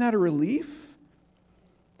 Isn't that a relief?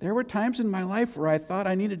 There were times in my life where I thought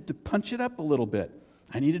I needed to punch it up a little bit.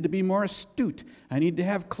 I needed to be more astute. I need to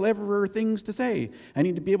have cleverer things to say. I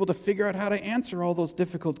need to be able to figure out how to answer all those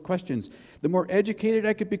difficult questions. The more educated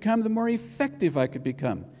I could become, the more effective I could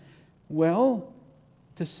become. Well,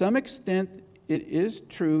 to some extent, it is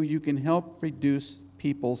true you can help reduce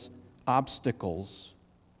people's obstacles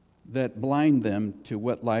that blind them to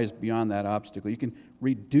what lies beyond that obstacle. You can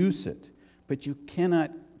reduce it, but you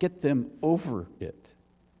cannot get them over it.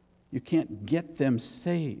 You can't get them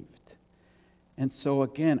saved. And so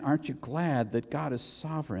again, aren't you glad that God is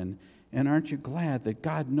sovereign? And aren't you glad that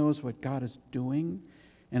God knows what God is doing?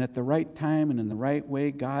 And at the right time and in the right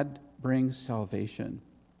way, God brings salvation.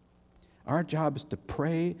 Our job is to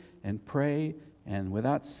pray and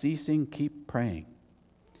without ceasing, keep praying.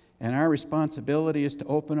 And our responsibility is to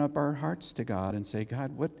open up our hearts to God and say,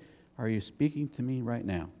 God, what are you speaking to me right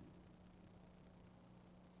now?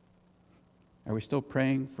 Are we still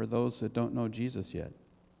praying for those that don't know Jesus yet?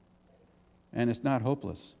 And it's not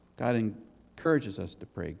hopeless. God encourages us to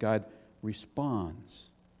pray. God responds.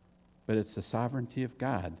 But it's the sovereignty of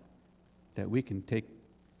God that we can take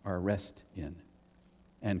our rest in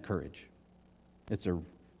and courage. It's a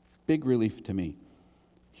big relief to me.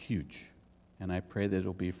 Huge. And I pray that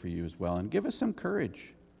it'll be for you as well. And give us some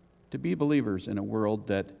courage to be believers in a world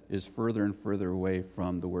that is further and further away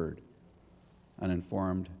from the Word,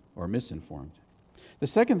 uninformed or misinformed. The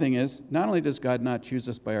second thing is, not only does God not choose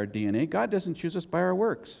us by our DNA, God doesn't choose us by our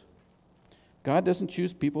works. God doesn't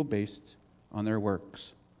choose people based on their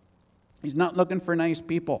works. He's not looking for nice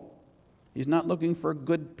people. He's not looking for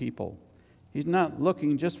good people. He's not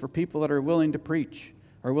looking just for people that are willing to preach,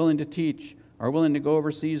 are willing to teach, are willing to go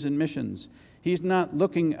overseas in missions. He's not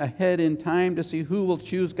looking ahead in time to see who will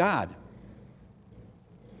choose God.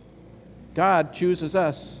 God chooses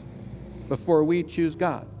us before we choose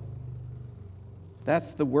God.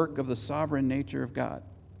 That's the work of the sovereign nature of God.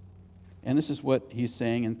 And this is what he's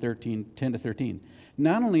saying in 10 to 13.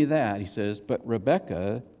 Not only that, he says, but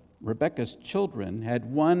Rebekah's children had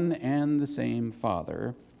one and the same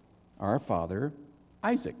father, our father,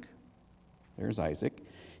 Isaac. There's Isaac.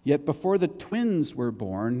 Yet before the twins were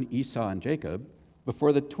born, Esau and Jacob,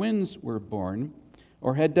 before the twins were born,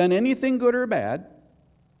 or had done anything good or bad,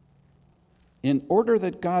 in order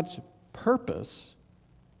that God's purpose,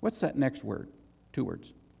 what's that next word? 2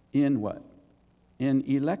 words. In what? In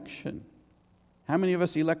election. How many of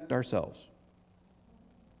us elect ourselves?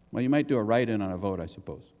 Well, you might do a write-in on a vote, I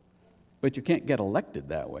suppose. But you can't get elected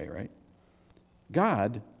that way, right?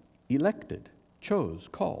 God elected, chose,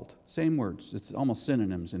 called. Same words. It's almost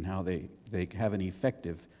synonyms in how they have an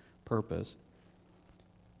effective purpose.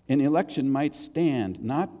 An election might stand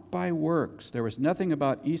not by works. There was nothing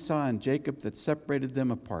about Esau and Jacob that separated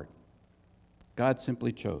them apart. God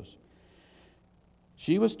simply chose.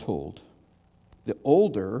 She was told, the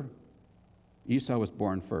older, Esau was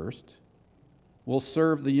born first, will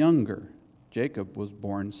serve the younger. Jacob was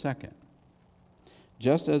born second.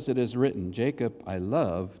 Just as it is written, Jacob I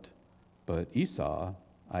loved, but Esau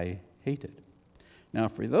I hated. Now,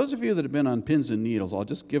 for those of you that have been on pins and needles, I'll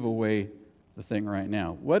just give away the thing right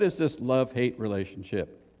now. What is this love-hate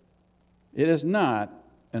relationship? It is not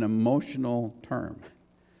an emotional term.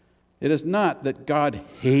 It is not that God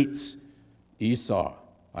hates Esau.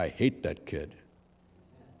 I hate that kid.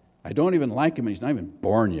 I don't even like him, and he's not even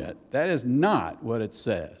born yet. That is not what it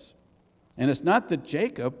says. And it's not that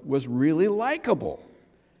Jacob was really likable.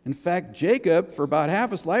 In fact, Jacob, for about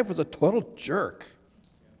half his life, was a total jerk.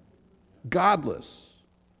 Godless.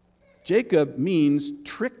 Jacob means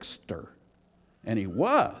trickster. And he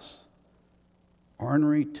was.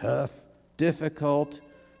 Ornery, tough, difficult,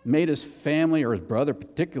 made his family, or his brother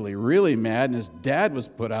particularly, really mad, and his dad was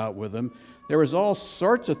put out with him. There was all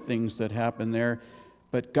sorts of things that happened there.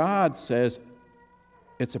 But God says,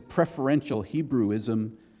 it's a preferential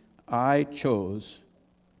Hebrewism. I chose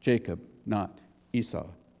Jacob, not Esau.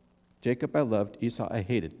 Jacob I loved, Esau I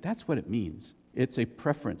hated. That's what it means. It's a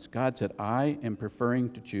preference. God said, I am preferring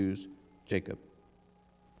to choose Jacob.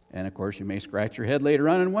 And of course, you may scratch your head later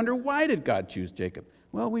on and wonder, why did God choose Jacob?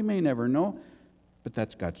 Well, we may never know, but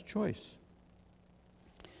that's God's choice.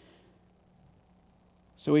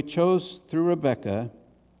 So he chose through Rebekah,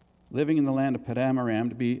 living in the land of Paddan Aram,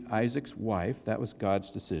 to be Isaac's wife. That was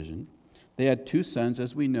God's decision. They had 2 sons,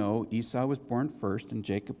 as we know. Esau was born first, and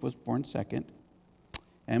Jacob was born second.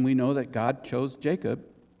 And we know that God chose Jacob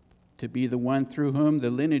to be the one through whom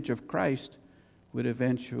the lineage of Christ would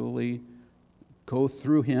eventually go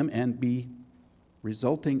through him and be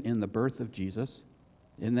resulting in the birth of Jesus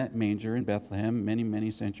in that manger in Bethlehem many,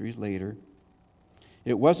 many centuries later.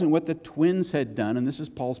 It wasn't what the twins had done, and this is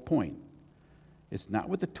Paul's point. It's not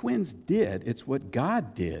what the twins did, it's what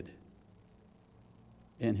God did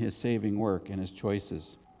in his saving work and his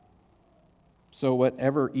choices. So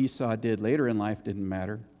whatever Esau did later in life didn't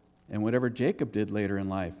matter, and whatever Jacob did later in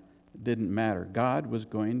life didn't matter. God was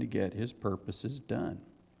going to get his purposes done,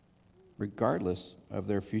 regardless of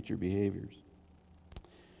their future behaviors.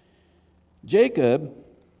 Jacob,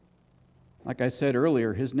 like I said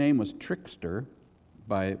earlier, his name was trickster,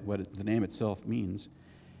 by what the name itself means.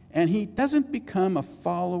 And he doesn't become a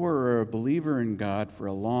follower or a believer in God for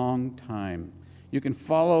a long time. You can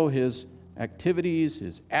follow his activities,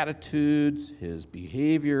 his attitudes, his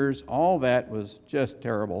behaviors. All that was just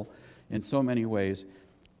terrible in so many ways.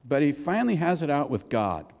 But he finally has it out with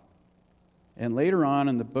God. And later on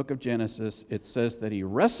in the book of Genesis, it says that he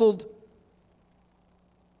wrestled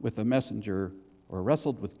with the messenger, or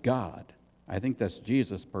wrestled with God. I think that's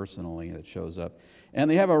Jesus personally that shows up. And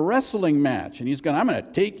they have a wrestling match, and he's going, I'm going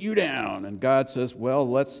to take you down. And God says, well,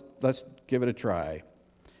 let's give it a try.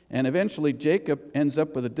 And eventually Jacob ends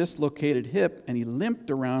up with a dislocated hip, and he limped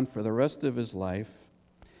around for the rest of his life.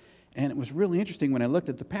 And it was really interesting when I looked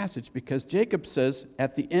at the passage, because Jacob says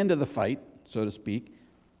at the end of the fight, so to speak,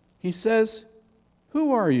 he says,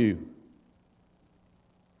 who are you?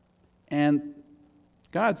 And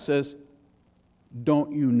God says,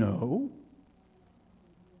 don't you know?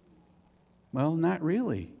 Well, not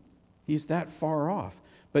really. He's that far off.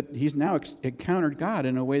 But he's now encountered God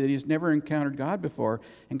in a way that he's never encountered God before.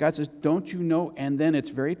 And God says, don't you know? And then it's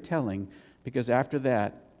very telling, because after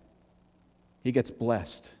that, he gets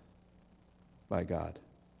blessed by God.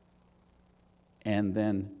 And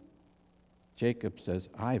then Jacob says,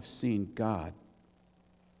 I've seen God.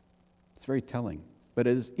 It's very telling. But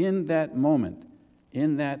it is in that moment,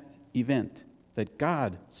 in that event, that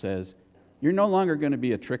God says, you're no longer going to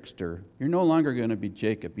be a trickster. You're no longer going to be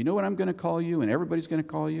Jacob. You know what I'm going to call you, and everybody's going to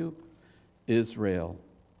call you? Israel.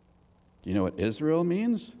 Do you know what Israel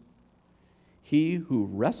means? He who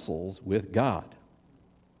wrestles with God.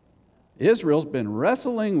 Israel's been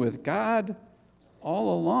wrestling with God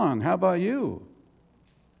all along. How about you?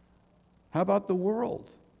 How about the world?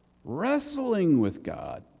 Wrestling with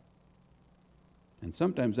God. And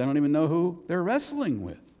sometimes I don't even know who they're wrestling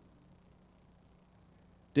with.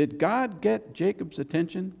 Did God get Jacob's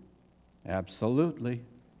attention? Absolutely.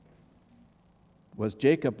 Was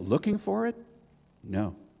Jacob looking for it?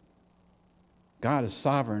 No. God is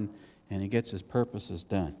sovereign, and he gets his purposes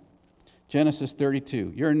done. Genesis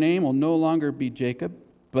 32, your name will no longer be Jacob,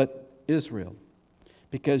 but Israel,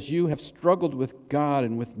 because you have struggled with God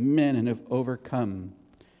and with men and have overcome.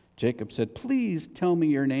 Jacob said, please tell me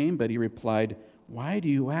your name, but he replied, why do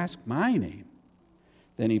you ask my name?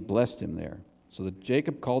 Then he blessed him there. So that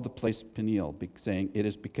Jacob called the place Peniel, saying, it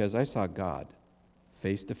is because I saw God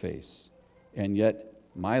face to face, and yet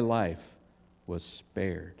my life was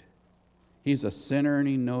spared. He's a sinner and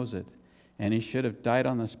he knows it, and he should have died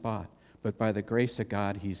on the spot. But by the grace of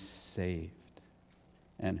God, he's saved.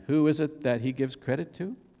 And who is it that he gives credit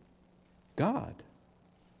to? God.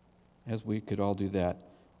 As we could all do that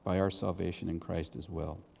by our salvation in Christ as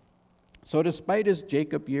well. So despite his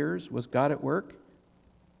Jacob years, was God at work?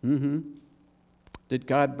 Did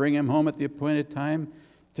God bring him home at the appointed time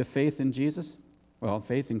to faith in Jesus? Well,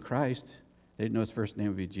 faith in Christ. They didn't know his first name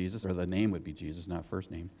would be Jesus, or the name would be Jesus, not first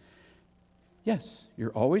name. Yes,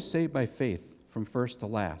 you're always saved by faith from first to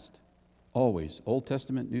last. Always. Old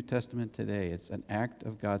Testament, New Testament, today. It's an act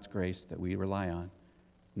of God's grace that we rely on.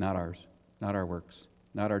 Not ours, not our works,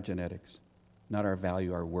 not our genetics, not our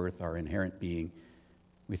value, our worth, our inherent being.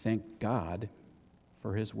 We thank God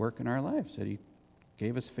for his work in our lives, that he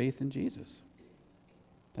gave us faith in Jesus.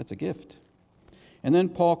 That's a gift. And then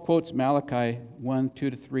Paul quotes Malachi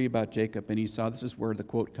 1:2-3 about Jacob and Esau. This is where the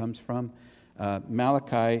quote comes from.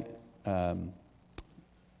 Malachi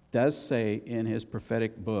does say in his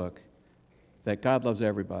prophetic book that God loves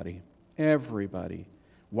everybody. Everybody.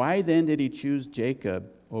 Why then did he choose Jacob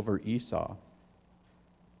over Esau?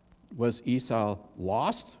 Was Esau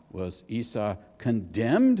lost? Was Esau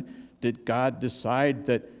condemned? Did God decide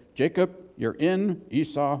that Jacob, you're in,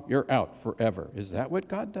 Esau, you're out forever? Is that what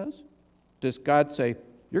God does? Does God say,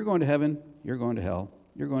 you're going to heaven, you're going to hell,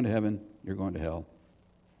 you're going to heaven, you're going to hell?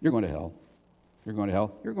 you're going to hell. You're going to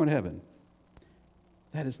hell. You're going to heaven.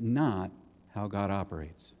 That is not how God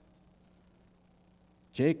operates.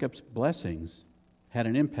 Jacob's blessings had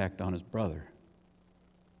an impact on his brother.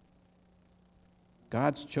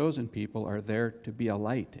 God's chosen people are there to be a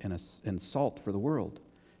light and salt for the world,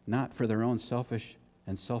 not for their own selfish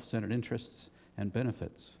and self-centered interests and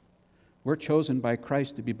benefits. We're chosen by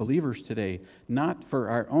Christ to be believers today, not for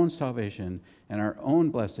our own salvation and our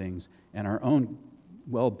own blessings and our own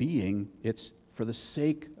well-being. It's for the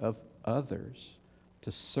sake of others,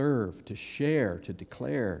 to serve, to share, to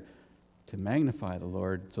declare, to magnify the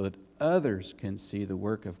Lord so that others can see the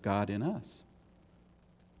work of God in us.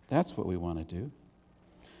 That's what we want to do.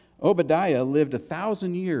 Obadiah lived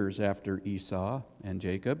 1,000 years after Esau and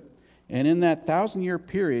Jacob. And in that 1,000-year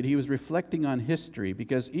period, he was reflecting on history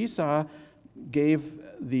because Esau gave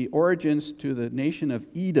the origins to the nation of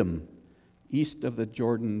Edom, east of the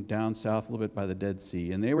Jordan, down south a little bit by the Dead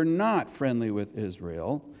Sea. And they were not friendly with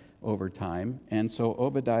Israel over time. And so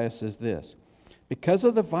Obadiah says this, because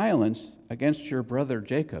of the violence against your brother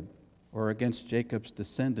Jacob, or against Jacob's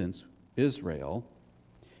descendants, Israel,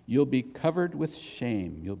 you'll be covered with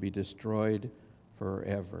shame. You'll be destroyed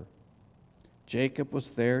forever. Jacob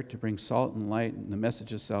was there to bring salt and light and the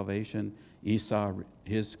message of salvation. Esau,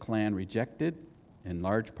 his clan, rejected in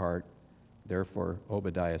large part. Therefore,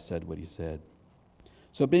 Obadiah said what he said.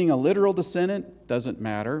 So being a literal descendant doesn't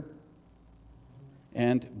matter.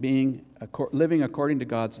 And living according to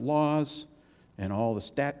God's laws and all the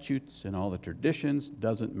statutes and all the traditions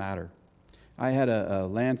doesn't matter. I had a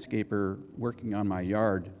landscaper working on my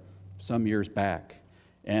yard some years back,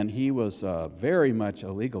 and he was very much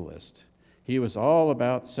a legalist. He was all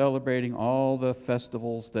about celebrating all the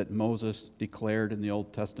festivals that Moses declared in the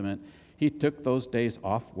Old Testament. He took those days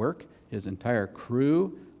off work. His entire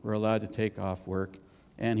crew were allowed to take off work,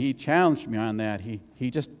 and he challenged me on that.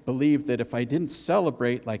 He just believed that if I didn't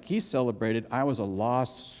celebrate like he celebrated, I was a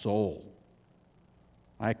lost soul.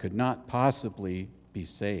 I could not possibly be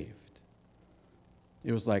saved.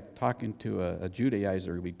 It was like talking to a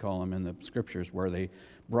Judaizer, we'd call them in the scriptures, where they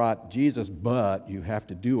brought Jesus, but you have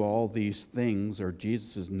to do all these things or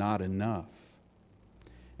Jesus is not enough.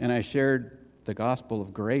 And I shared the gospel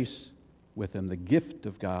of grace with him. The gift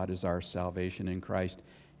of God is our salvation in Christ,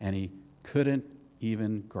 and he couldn't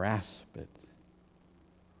even grasp it.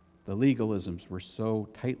 The legalisms were so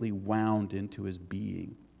tightly wound into his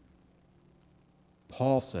being.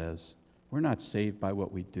 Paul says, we're not saved by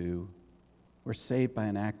what we do. We're saved by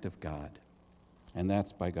an act of God, and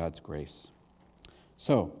that's by God's grace.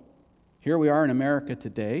 So, here we are in America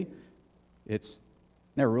today. It's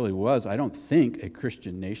never really was, I don't think, a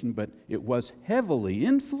Christian nation, but it was heavily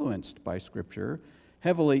influenced by Scripture,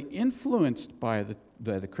 heavily influenced by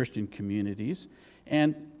the Christian communities,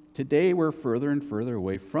 and today we're further and further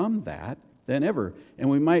away from that than ever.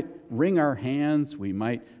 And we might wring our hands, we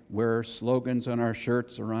might wear slogans on our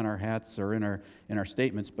shirts or on our hats or in our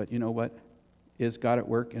statements, but you know what? Is God at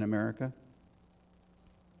work in America?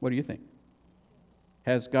 What do you think?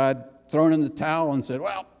 Has God thrown in the towel and said,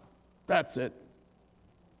 well, that's it.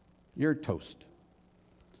 You're toast.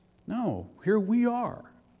 No, here we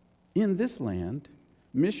are in this land,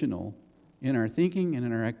 missional in our thinking and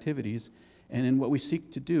in our activities, and in what we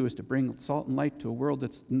seek to do is to bring salt and light to a world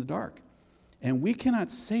that's in the dark. And we cannot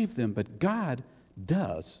save them, but God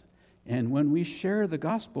does. And when we share the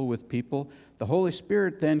gospel with people, the Holy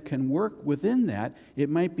Spirit then can work within that. It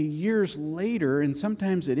might be years later, and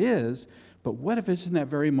sometimes it is, but what if it's in that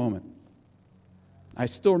very moment? I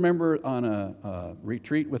still remember on a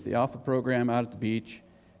retreat with the Alpha program out at the beach,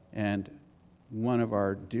 and one of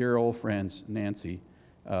our dear old friends, Nancy,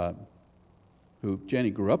 who Jenny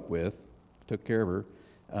grew up with, took care of her,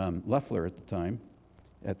 Leffler at the time,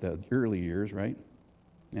 at the early years, right?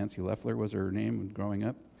 Nancy Leffler was her name growing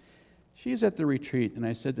up. She's at the retreat, and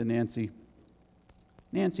I said to Nancy,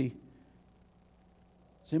 does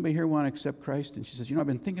anybody here want to accept Christ? And she says, I've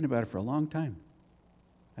been thinking about it for a long time.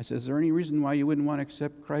 I said, is there any reason why you wouldn't want to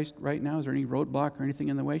accept Christ right now? Is there any roadblock or anything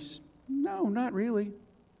in the way? She says, no, not really.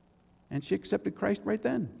 And she accepted Christ right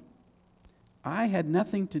then. I had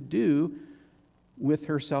nothing to do with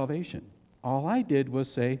her salvation. All I did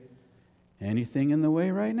was say, anything in the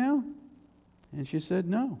way right now? And she said,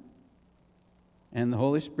 no. And the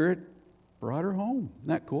Holy Spirit brought her home. Isn't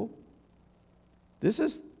that cool? This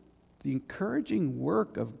is the encouraging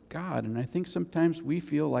work of God. And I think sometimes we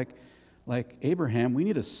feel like Abraham, we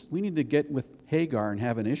need to get with Hagar and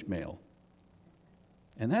have an Ishmael.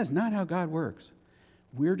 And that is not how God works.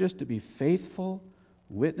 We're just to be faithful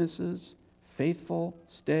witnesses, faithful,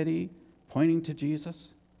 steady, pointing to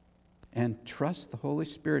Jesus, and trust the Holy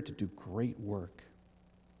Spirit to do great work.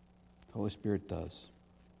 The Holy Spirit does.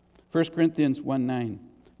 1 Corinthians 1:9,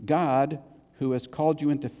 God, who has called you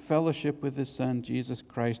into fellowship with his Son, Jesus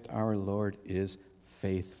Christ our Lord, is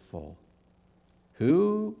faithful.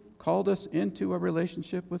 Who called us into a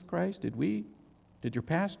relationship with Christ? Did we? Did your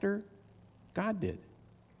pastor? God did,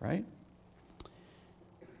 right?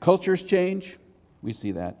 Cultures change. We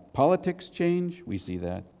see that. Politics change. We see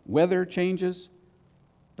that. Weather changes.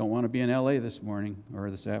 Don't want to be in LA this morning or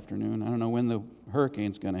this afternoon. I don't know when the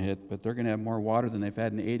hurricane's going to hit, but they're going to have more water than they've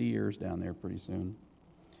had in 80 years down there pretty soon.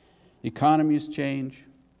 Economies change.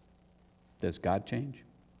 Does God change?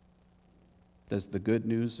 Does the good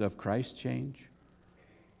news of Christ change?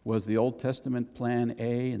 Was the Old Testament plan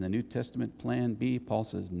A and the New Testament plan B? Paul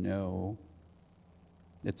says no.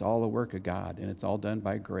 It's all a work of God, and it's all done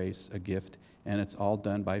by grace, a gift, and it's all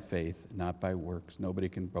done by faith, not by works. Nobody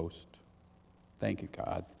can boast. Thank you,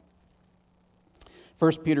 God.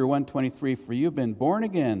 1 Peter 1:23, for you've been born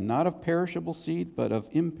again, not of perishable seed, but of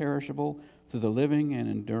imperishable, through the living and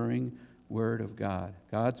enduring Word of God.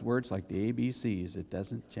 God's Word's like the ABCs. It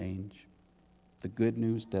doesn't change. The good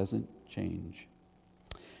news doesn't change.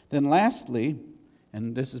 Then lastly,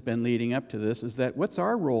 and this has been leading up to this, is that what's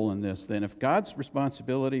our role in this then? If God's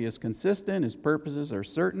responsibility is consistent, his purposes are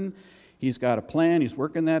certain, he's got a plan, he's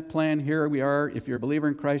working that plan, here we are. If you're a believer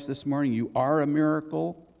in Christ this morning, you are a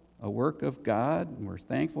miracle, a work of God, and we're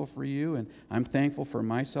thankful for you, and I'm thankful for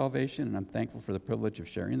my salvation, and I'm thankful for the privilege of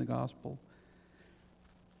sharing the gospel.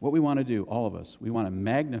 What we want to do, all of us, we want to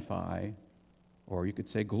magnify, or you could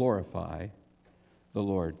say glorify, the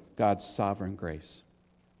Lord, God's sovereign grace.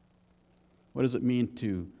 What does it mean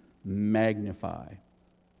to magnify?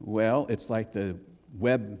 Well, it's like the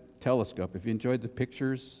Webb telescope. If you enjoyed the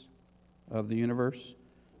pictures of the universe,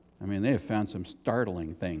 I mean, they have found some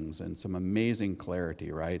startling things and some amazing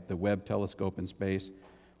clarity, right? The Webb telescope in space,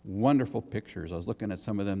 wonderful pictures. I was looking at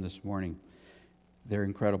some of them this morning. They're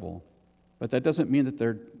incredible. But that doesn't mean that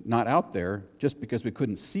they're not out there just because we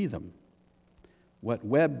couldn't see them. What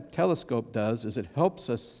Webb telescope does is it helps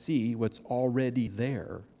us see what's already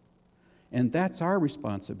there. And that's our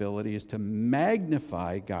responsibility, is to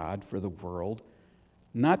magnify God for the world,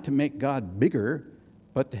 not to make God bigger,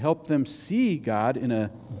 but to help them see God in a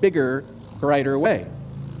bigger, brighter way,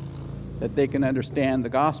 that they can understand the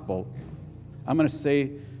gospel. I'm going to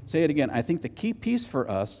say it again. I think the key piece for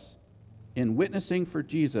us in witnessing for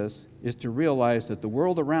Jesus is to realize that the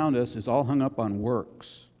world around us is all hung up on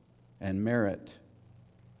works and merit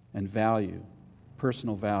and value,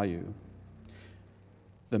 personal value.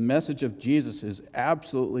 The message of Jesus is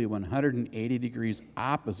absolutely 180 degrees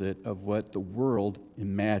opposite of what the world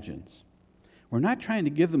imagines. We're not trying to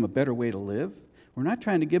give them a better way to live. We're not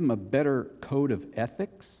trying to give them a better code of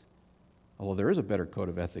ethics, although there is a better code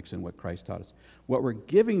of ethics in what Christ taught us. What we're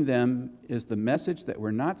giving them is the message that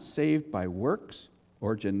we're not saved by works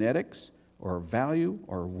or genetics or value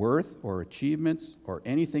or worth or achievements or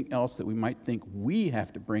anything else that we might think we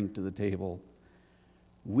have to bring to the table.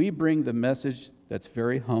 We bring the message that's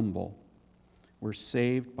very humble. We're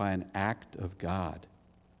saved by an act of God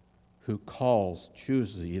who calls,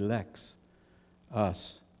 chooses, elects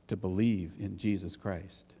us to believe in Jesus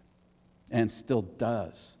Christ, and still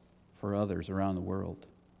does for others around the world.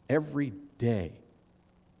 Every day.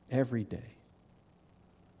 Every day.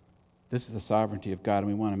 This is the sovereignty of God, and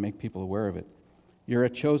we want to make people aware of it. You're a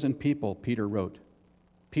chosen people, Peter wrote.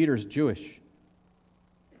 Peter's Jewish,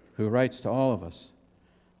 who writes to all of us.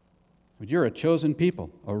 But you're a chosen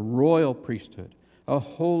people, a royal priesthood, a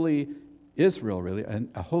holy Israel, really,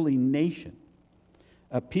 a holy nation,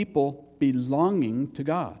 a people belonging to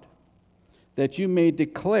God, that you may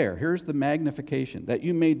declare, here's the magnification, that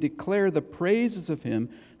you may declare the praises of him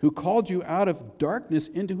who called you out of darkness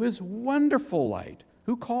into his wonderful light.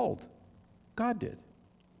 Who called? God did.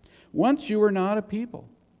 Once you were not a people,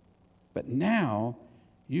 but now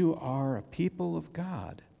you are a people of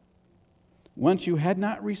God. Once you had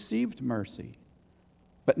not received mercy,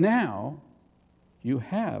 but now you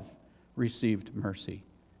have received mercy.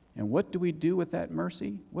 And what do we do with that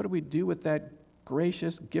mercy? What do we do with that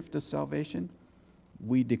gracious gift of salvation?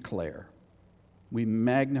 We declare. We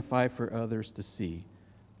magnify for others to see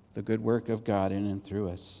the good work of God in and through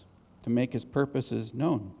us, to make his purposes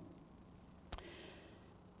known.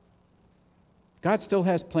 God still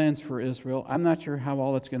has plans for Israel. I'm not sure how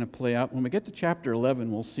all that's going to play out. When we get to chapter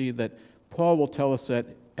 11, we'll see that Paul will tell us that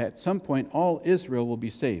at some point all Israel will be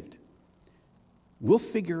saved. We'll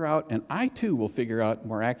figure out, and I too will figure out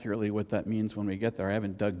more accurately what that means when we get there. I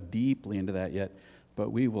haven't dug deeply into that yet,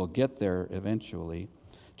 but we will get there eventually.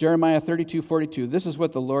 Jeremiah 32:42, this is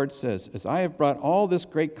what the Lord says, as I have brought all this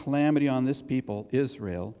great calamity on this people,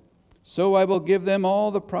 Israel, so I will give them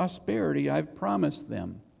all the prosperity I've promised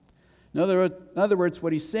them. In other words,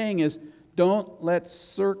 what he's saying is, don't let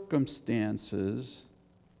circumstances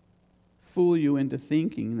fool you into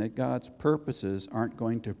thinking that God's purposes aren't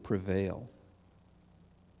going to prevail.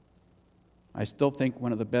 I still think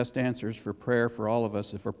one of the best answers for prayer for all of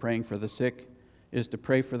us, if we're praying for the sick, is to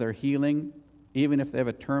pray for their healing, even if they have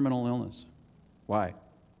a terminal illness. Why?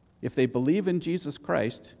 If they believe in Jesus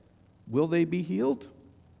Christ, will they be healed?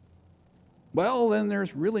 Well, then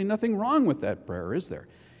there's really nothing wrong with that prayer, is there?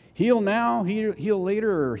 Heal now, heal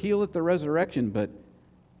later, or heal at the resurrection, but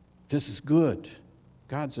this is good.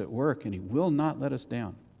 God's at work, and He will not let us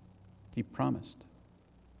down. He promised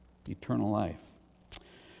eternal life.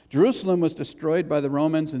 Jerusalem was destroyed by the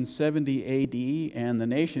Romans in 70 A.D., and the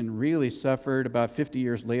nation really suffered about 50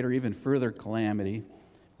 years later, even further calamity,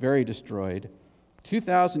 very destroyed.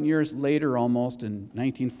 2,000 years later, almost, in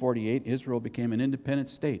 1948, Israel became an independent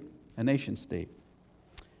state, a nation state.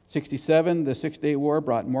 1967, the Six-Day War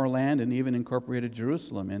brought more land and even incorporated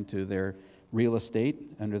Jerusalem into their real estate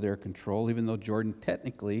under their control, even though Jordan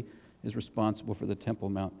technically is responsible for the Temple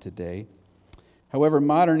Mount today. However,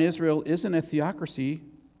 modern Israel isn't a theocracy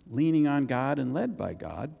leaning on God and led by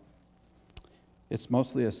God. It's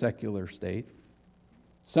mostly a secular state.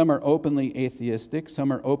 Some are openly atheistic,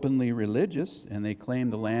 some are openly religious, and they claim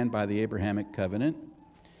the land by the Abrahamic covenant.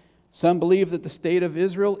 Some believe that the state of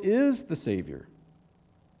Israel is the Savior.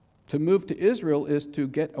 To move to Israel is to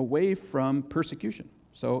get away from persecution.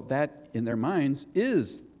 So that, in their minds,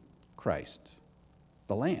 is Christ,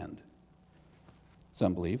 the land,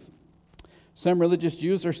 some believe. Some religious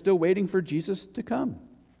Jews are still waiting for Jesus to come.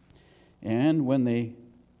 And when they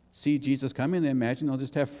see Jesus coming, they imagine they'll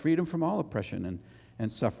just have freedom from all oppression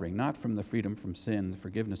and suffering, not from the freedom from sin, the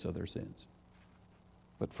forgiveness of their sins,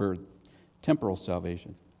 but for temporal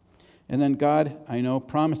salvation. And then God, I know,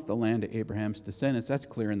 promised the land to Abraham's descendants. That's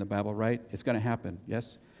clear in the Bible, right? It's going to happen,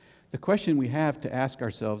 yes? The question we have to ask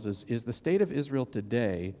ourselves is the state of Israel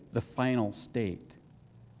today the final state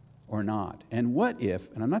or not? And what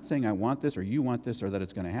if, and I'm not saying I want this or you want this or that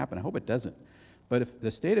it's going to happen. I hope it doesn't. But if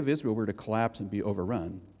the state of Israel were to collapse and be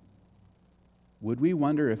overrun, would we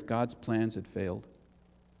wonder if God's plans had failed?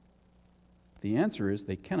 The answer is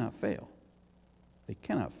they cannot fail. They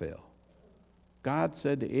cannot fail. God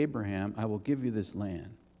said to Abraham, I will give you this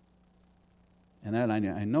land. And that I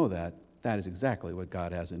know that is exactly what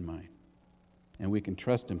God has in mind. And we can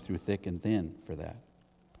trust Him through thick and thin for that.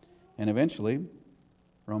 And eventually,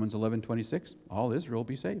 Romans 11:26, all Israel will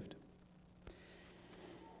be saved.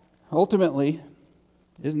 Ultimately,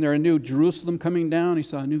 isn't there a new Jerusalem coming down? He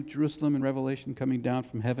saw a new Jerusalem in Revelation coming down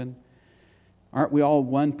from heaven. Aren't we all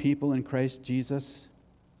one people in Christ Jesus?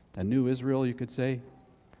 A new Israel, you could say.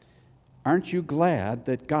 Aren't you glad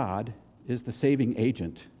that God is the saving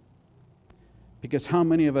agent? Because how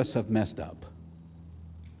many of us have messed up?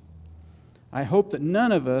 I hope that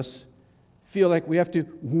none of us feel like we have to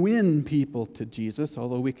win people to Jesus,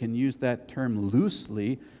 although we can use that term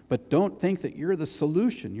loosely, but don't think that you're the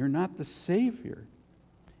solution. You're not the Savior.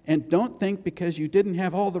 And don't think because you didn't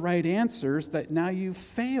have all the right answers that now you've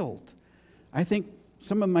failed. I think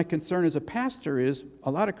some of my concern as a pastor is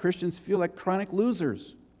a lot of Christians feel like chronic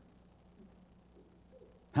losers.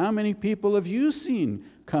 How many people have you seen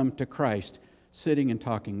come to Christ sitting and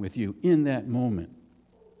talking with you in that moment?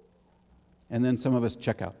 And then some of us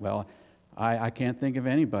check out. Well, I can't think of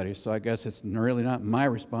anybody, so I guess it's really not my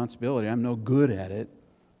responsibility. I'm no good at it.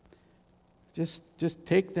 Just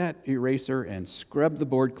take that eraser and scrub the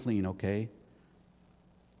board clean, okay?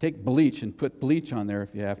 Take bleach and put bleach on there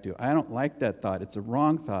if you have to. I don't like that thought. It's a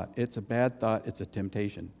wrong thought. It's a bad thought. It's a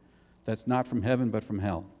temptation. That's not from heaven, but from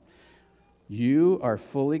hell. You are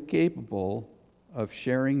fully capable of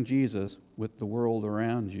sharing Jesus with the world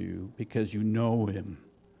around you because you know Him.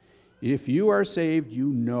 If you are saved, you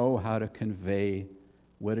know how to convey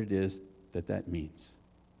what it is that means.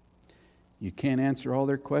 You can't answer all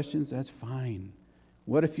their questions, that's fine.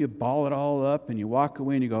 What if you ball it all up and you walk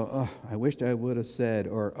away and you go, oh, I wished I would have said,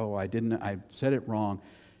 or oh, I said it wrong.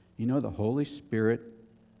 You know, the Holy Spirit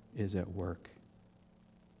is at work.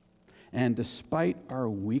 And despite our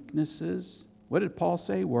weaknesses, what did Paul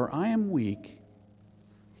say? Where I am weak,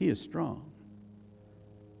 He is strong.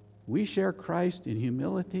 We share Christ in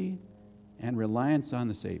humility and reliance on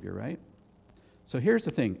the Savior, right? So here's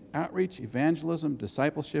the thing. Outreach, evangelism,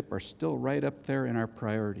 discipleship are still right up there in our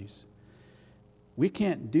priorities. We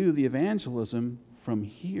can't do the evangelism from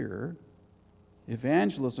here.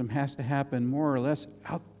 Evangelism has to happen more or less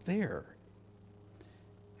out there.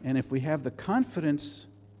 And if we have the confidence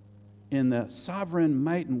in the sovereign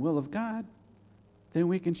might and will of God, then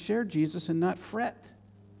we can share Jesus and not fret.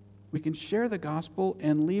 We can share the gospel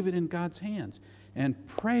and leave it in God's hands and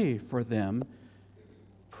pray for them.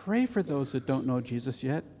 Pray for those that don't know Jesus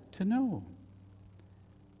yet to know.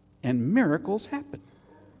 And miracles happen.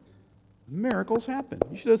 Miracles happen.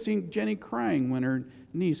 You should have seen Jenny crying when her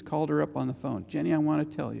niece called her up on the phone. Jenny, I want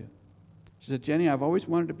to tell you. She said, Jenny, I've always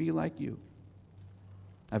wanted to be like you.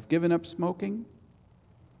 I've given up smoking.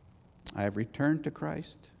 I have returned to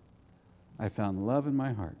Christ. I found love in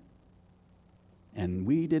my heart. And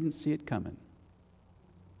we didn't see it coming.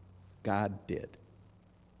 God did.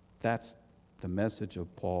 That's the message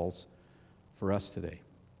of Paul's for us today.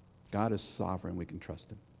 God is sovereign. We can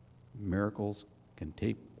trust him. Miracles can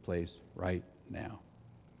take place right now.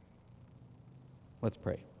 Let's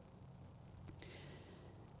pray.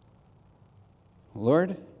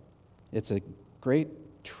 Lord, it's a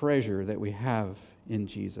great treasure that we have in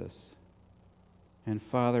Jesus. And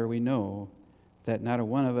Father, we know that not a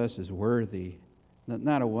one of us is worthy, that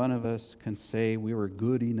not a one of us can say we were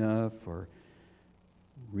good enough or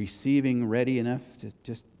receiving ready enough.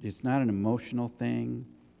 It's not an emotional thing.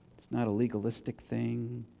 It's not a legalistic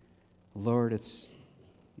thing. Lord, it's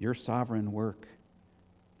your sovereign work,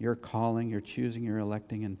 your calling, your choosing, your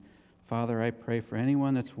electing. And Father, I pray for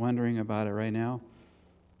anyone that's wondering about it right now,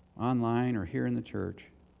 online or here in the church,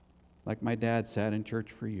 like my dad sat in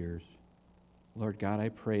church for years. Lord God, I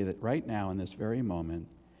pray that right now in this very moment,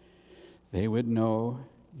 they would know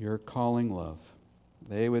your calling love.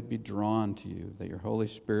 They would be drawn to you, that your Holy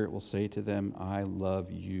Spirit will say to them, I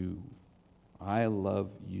love you. I love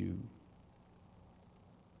you.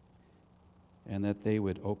 And that they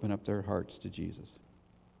would open up their hearts to Jesus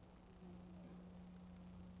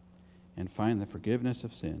and find the forgiveness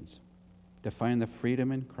of sins, to find the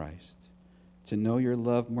freedom in Christ, to know your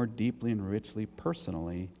love more deeply and richly,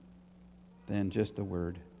 personally, than just a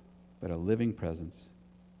word, but a living presence.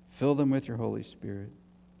 Fill them with your Holy Spirit.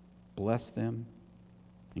 Bless them.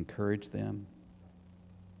 Encourage them.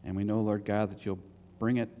 And we know, Lord God, that you'll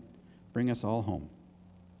bring us all home.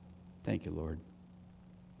 Thank you, Lord.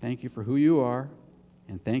 Thank you for who you are,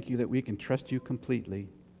 and thank you that we can trust you completely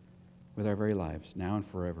with our very lives, now and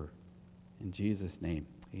forever. In Jesus' name,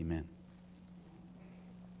 amen.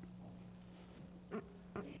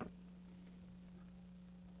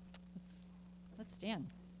 Let's stand.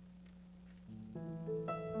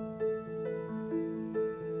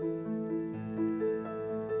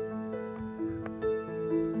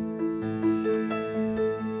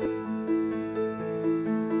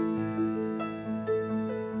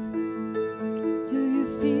 Do you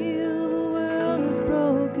feel the world is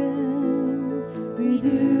broken? We do.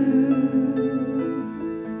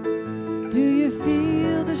 Do you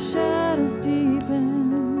feel the shadows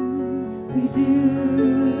deepen? We do.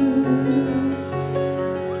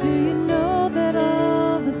 Do you know that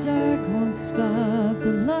all the dark won't stop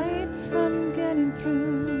the light from getting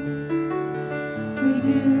through? We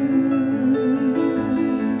do.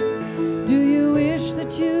 Do you wish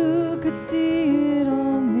that you could see it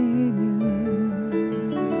all made new?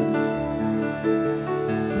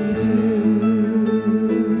 We do.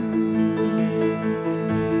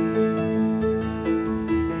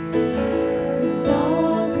 We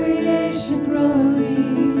saw creation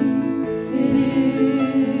groaning. It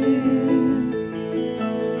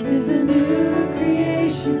is a new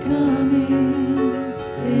creation coming.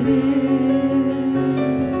 It is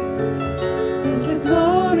the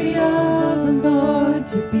glory of the Lord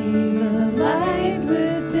to be the light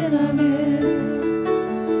within our midst.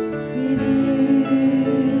 It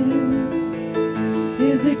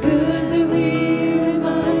is it good that we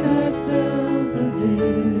remind ourselves of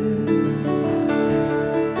this?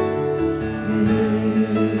 It is.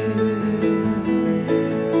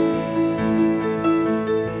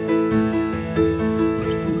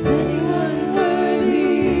 Is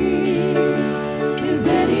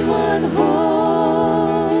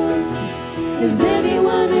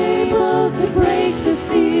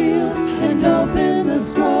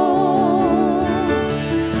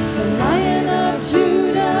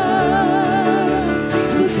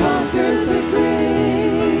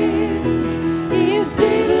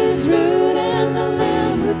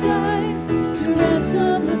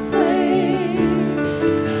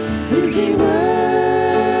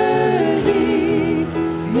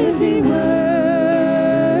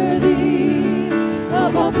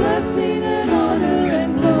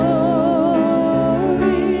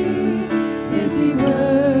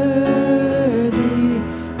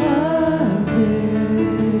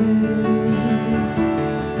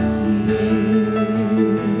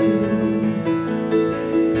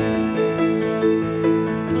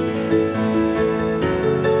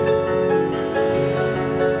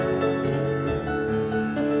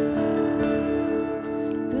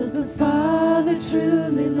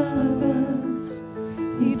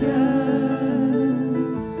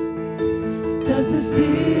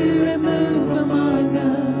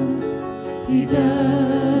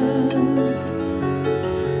does.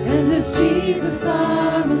 And as Jesus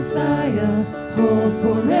our Messiah hold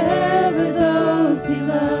forever those he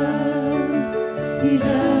loves, he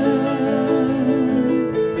does.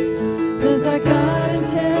 Does our God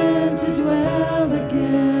intend to dwell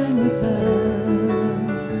again with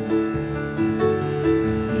us?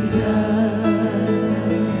 He does.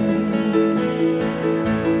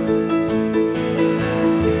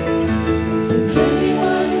 Is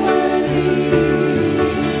anyone worthy?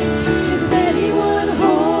 Is anyone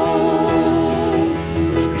whole?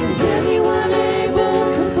 Is anyone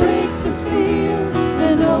able to break the seal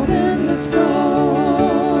and open the scroll?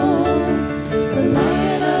 The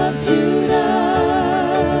Lion of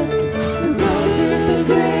Judah, who conquered the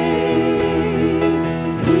grave,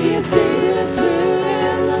 he is David's root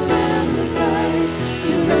and the Lamb who died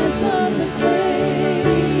to ransom the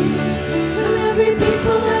slave. From every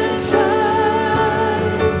people and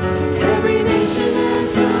tribe, every nation and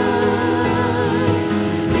tongue,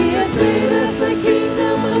 he has made us a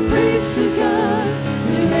kingdom of priests to God,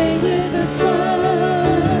 to reign with the Son.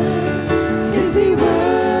 Is he worthy?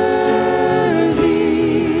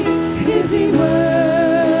 Is he worthy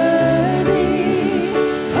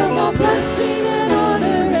of all blessing and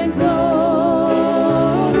honor and glory?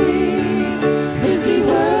 Is he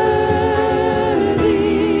worthy?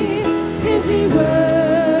 Is he worthy?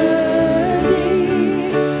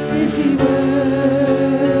 Is he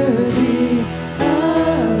worthy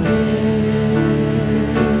of it?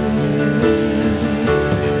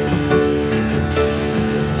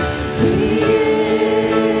 He is.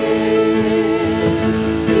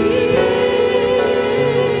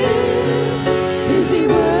 Is he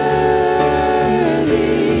worthy?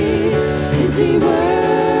 Is he worthy?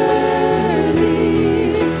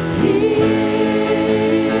 He is.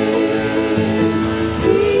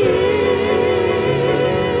 He is.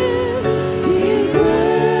 He is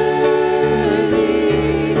worthy.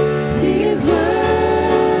 He is worthy.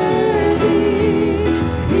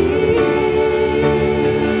 He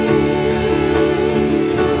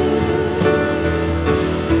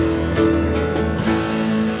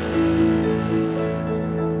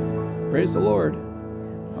Praise the Lord.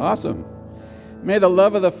 Awesome. May the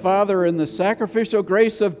love of the Father and the sacrificial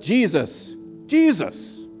grace of Jesus,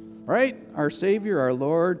 right? Our Savior, our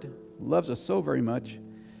Lord, loves us so very much.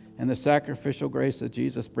 And the sacrificial grace of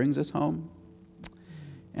Jesus brings us home.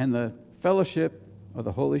 And the fellowship of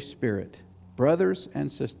the Holy Spirit, brothers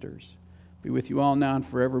and sisters, be with you all now and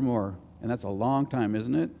forevermore. And that's a long time,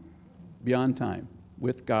 isn't it? Beyond time,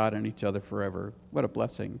 with God and each other forever. What a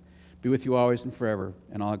blessing. Be with you always and forever.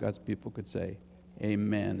 And all God's people could say,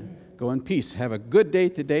 amen. Go in peace. Have a good day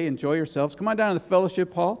today. Enjoy yourselves. Come on down to the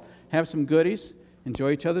fellowship hall. Have some goodies. Enjoy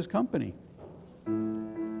each other's company.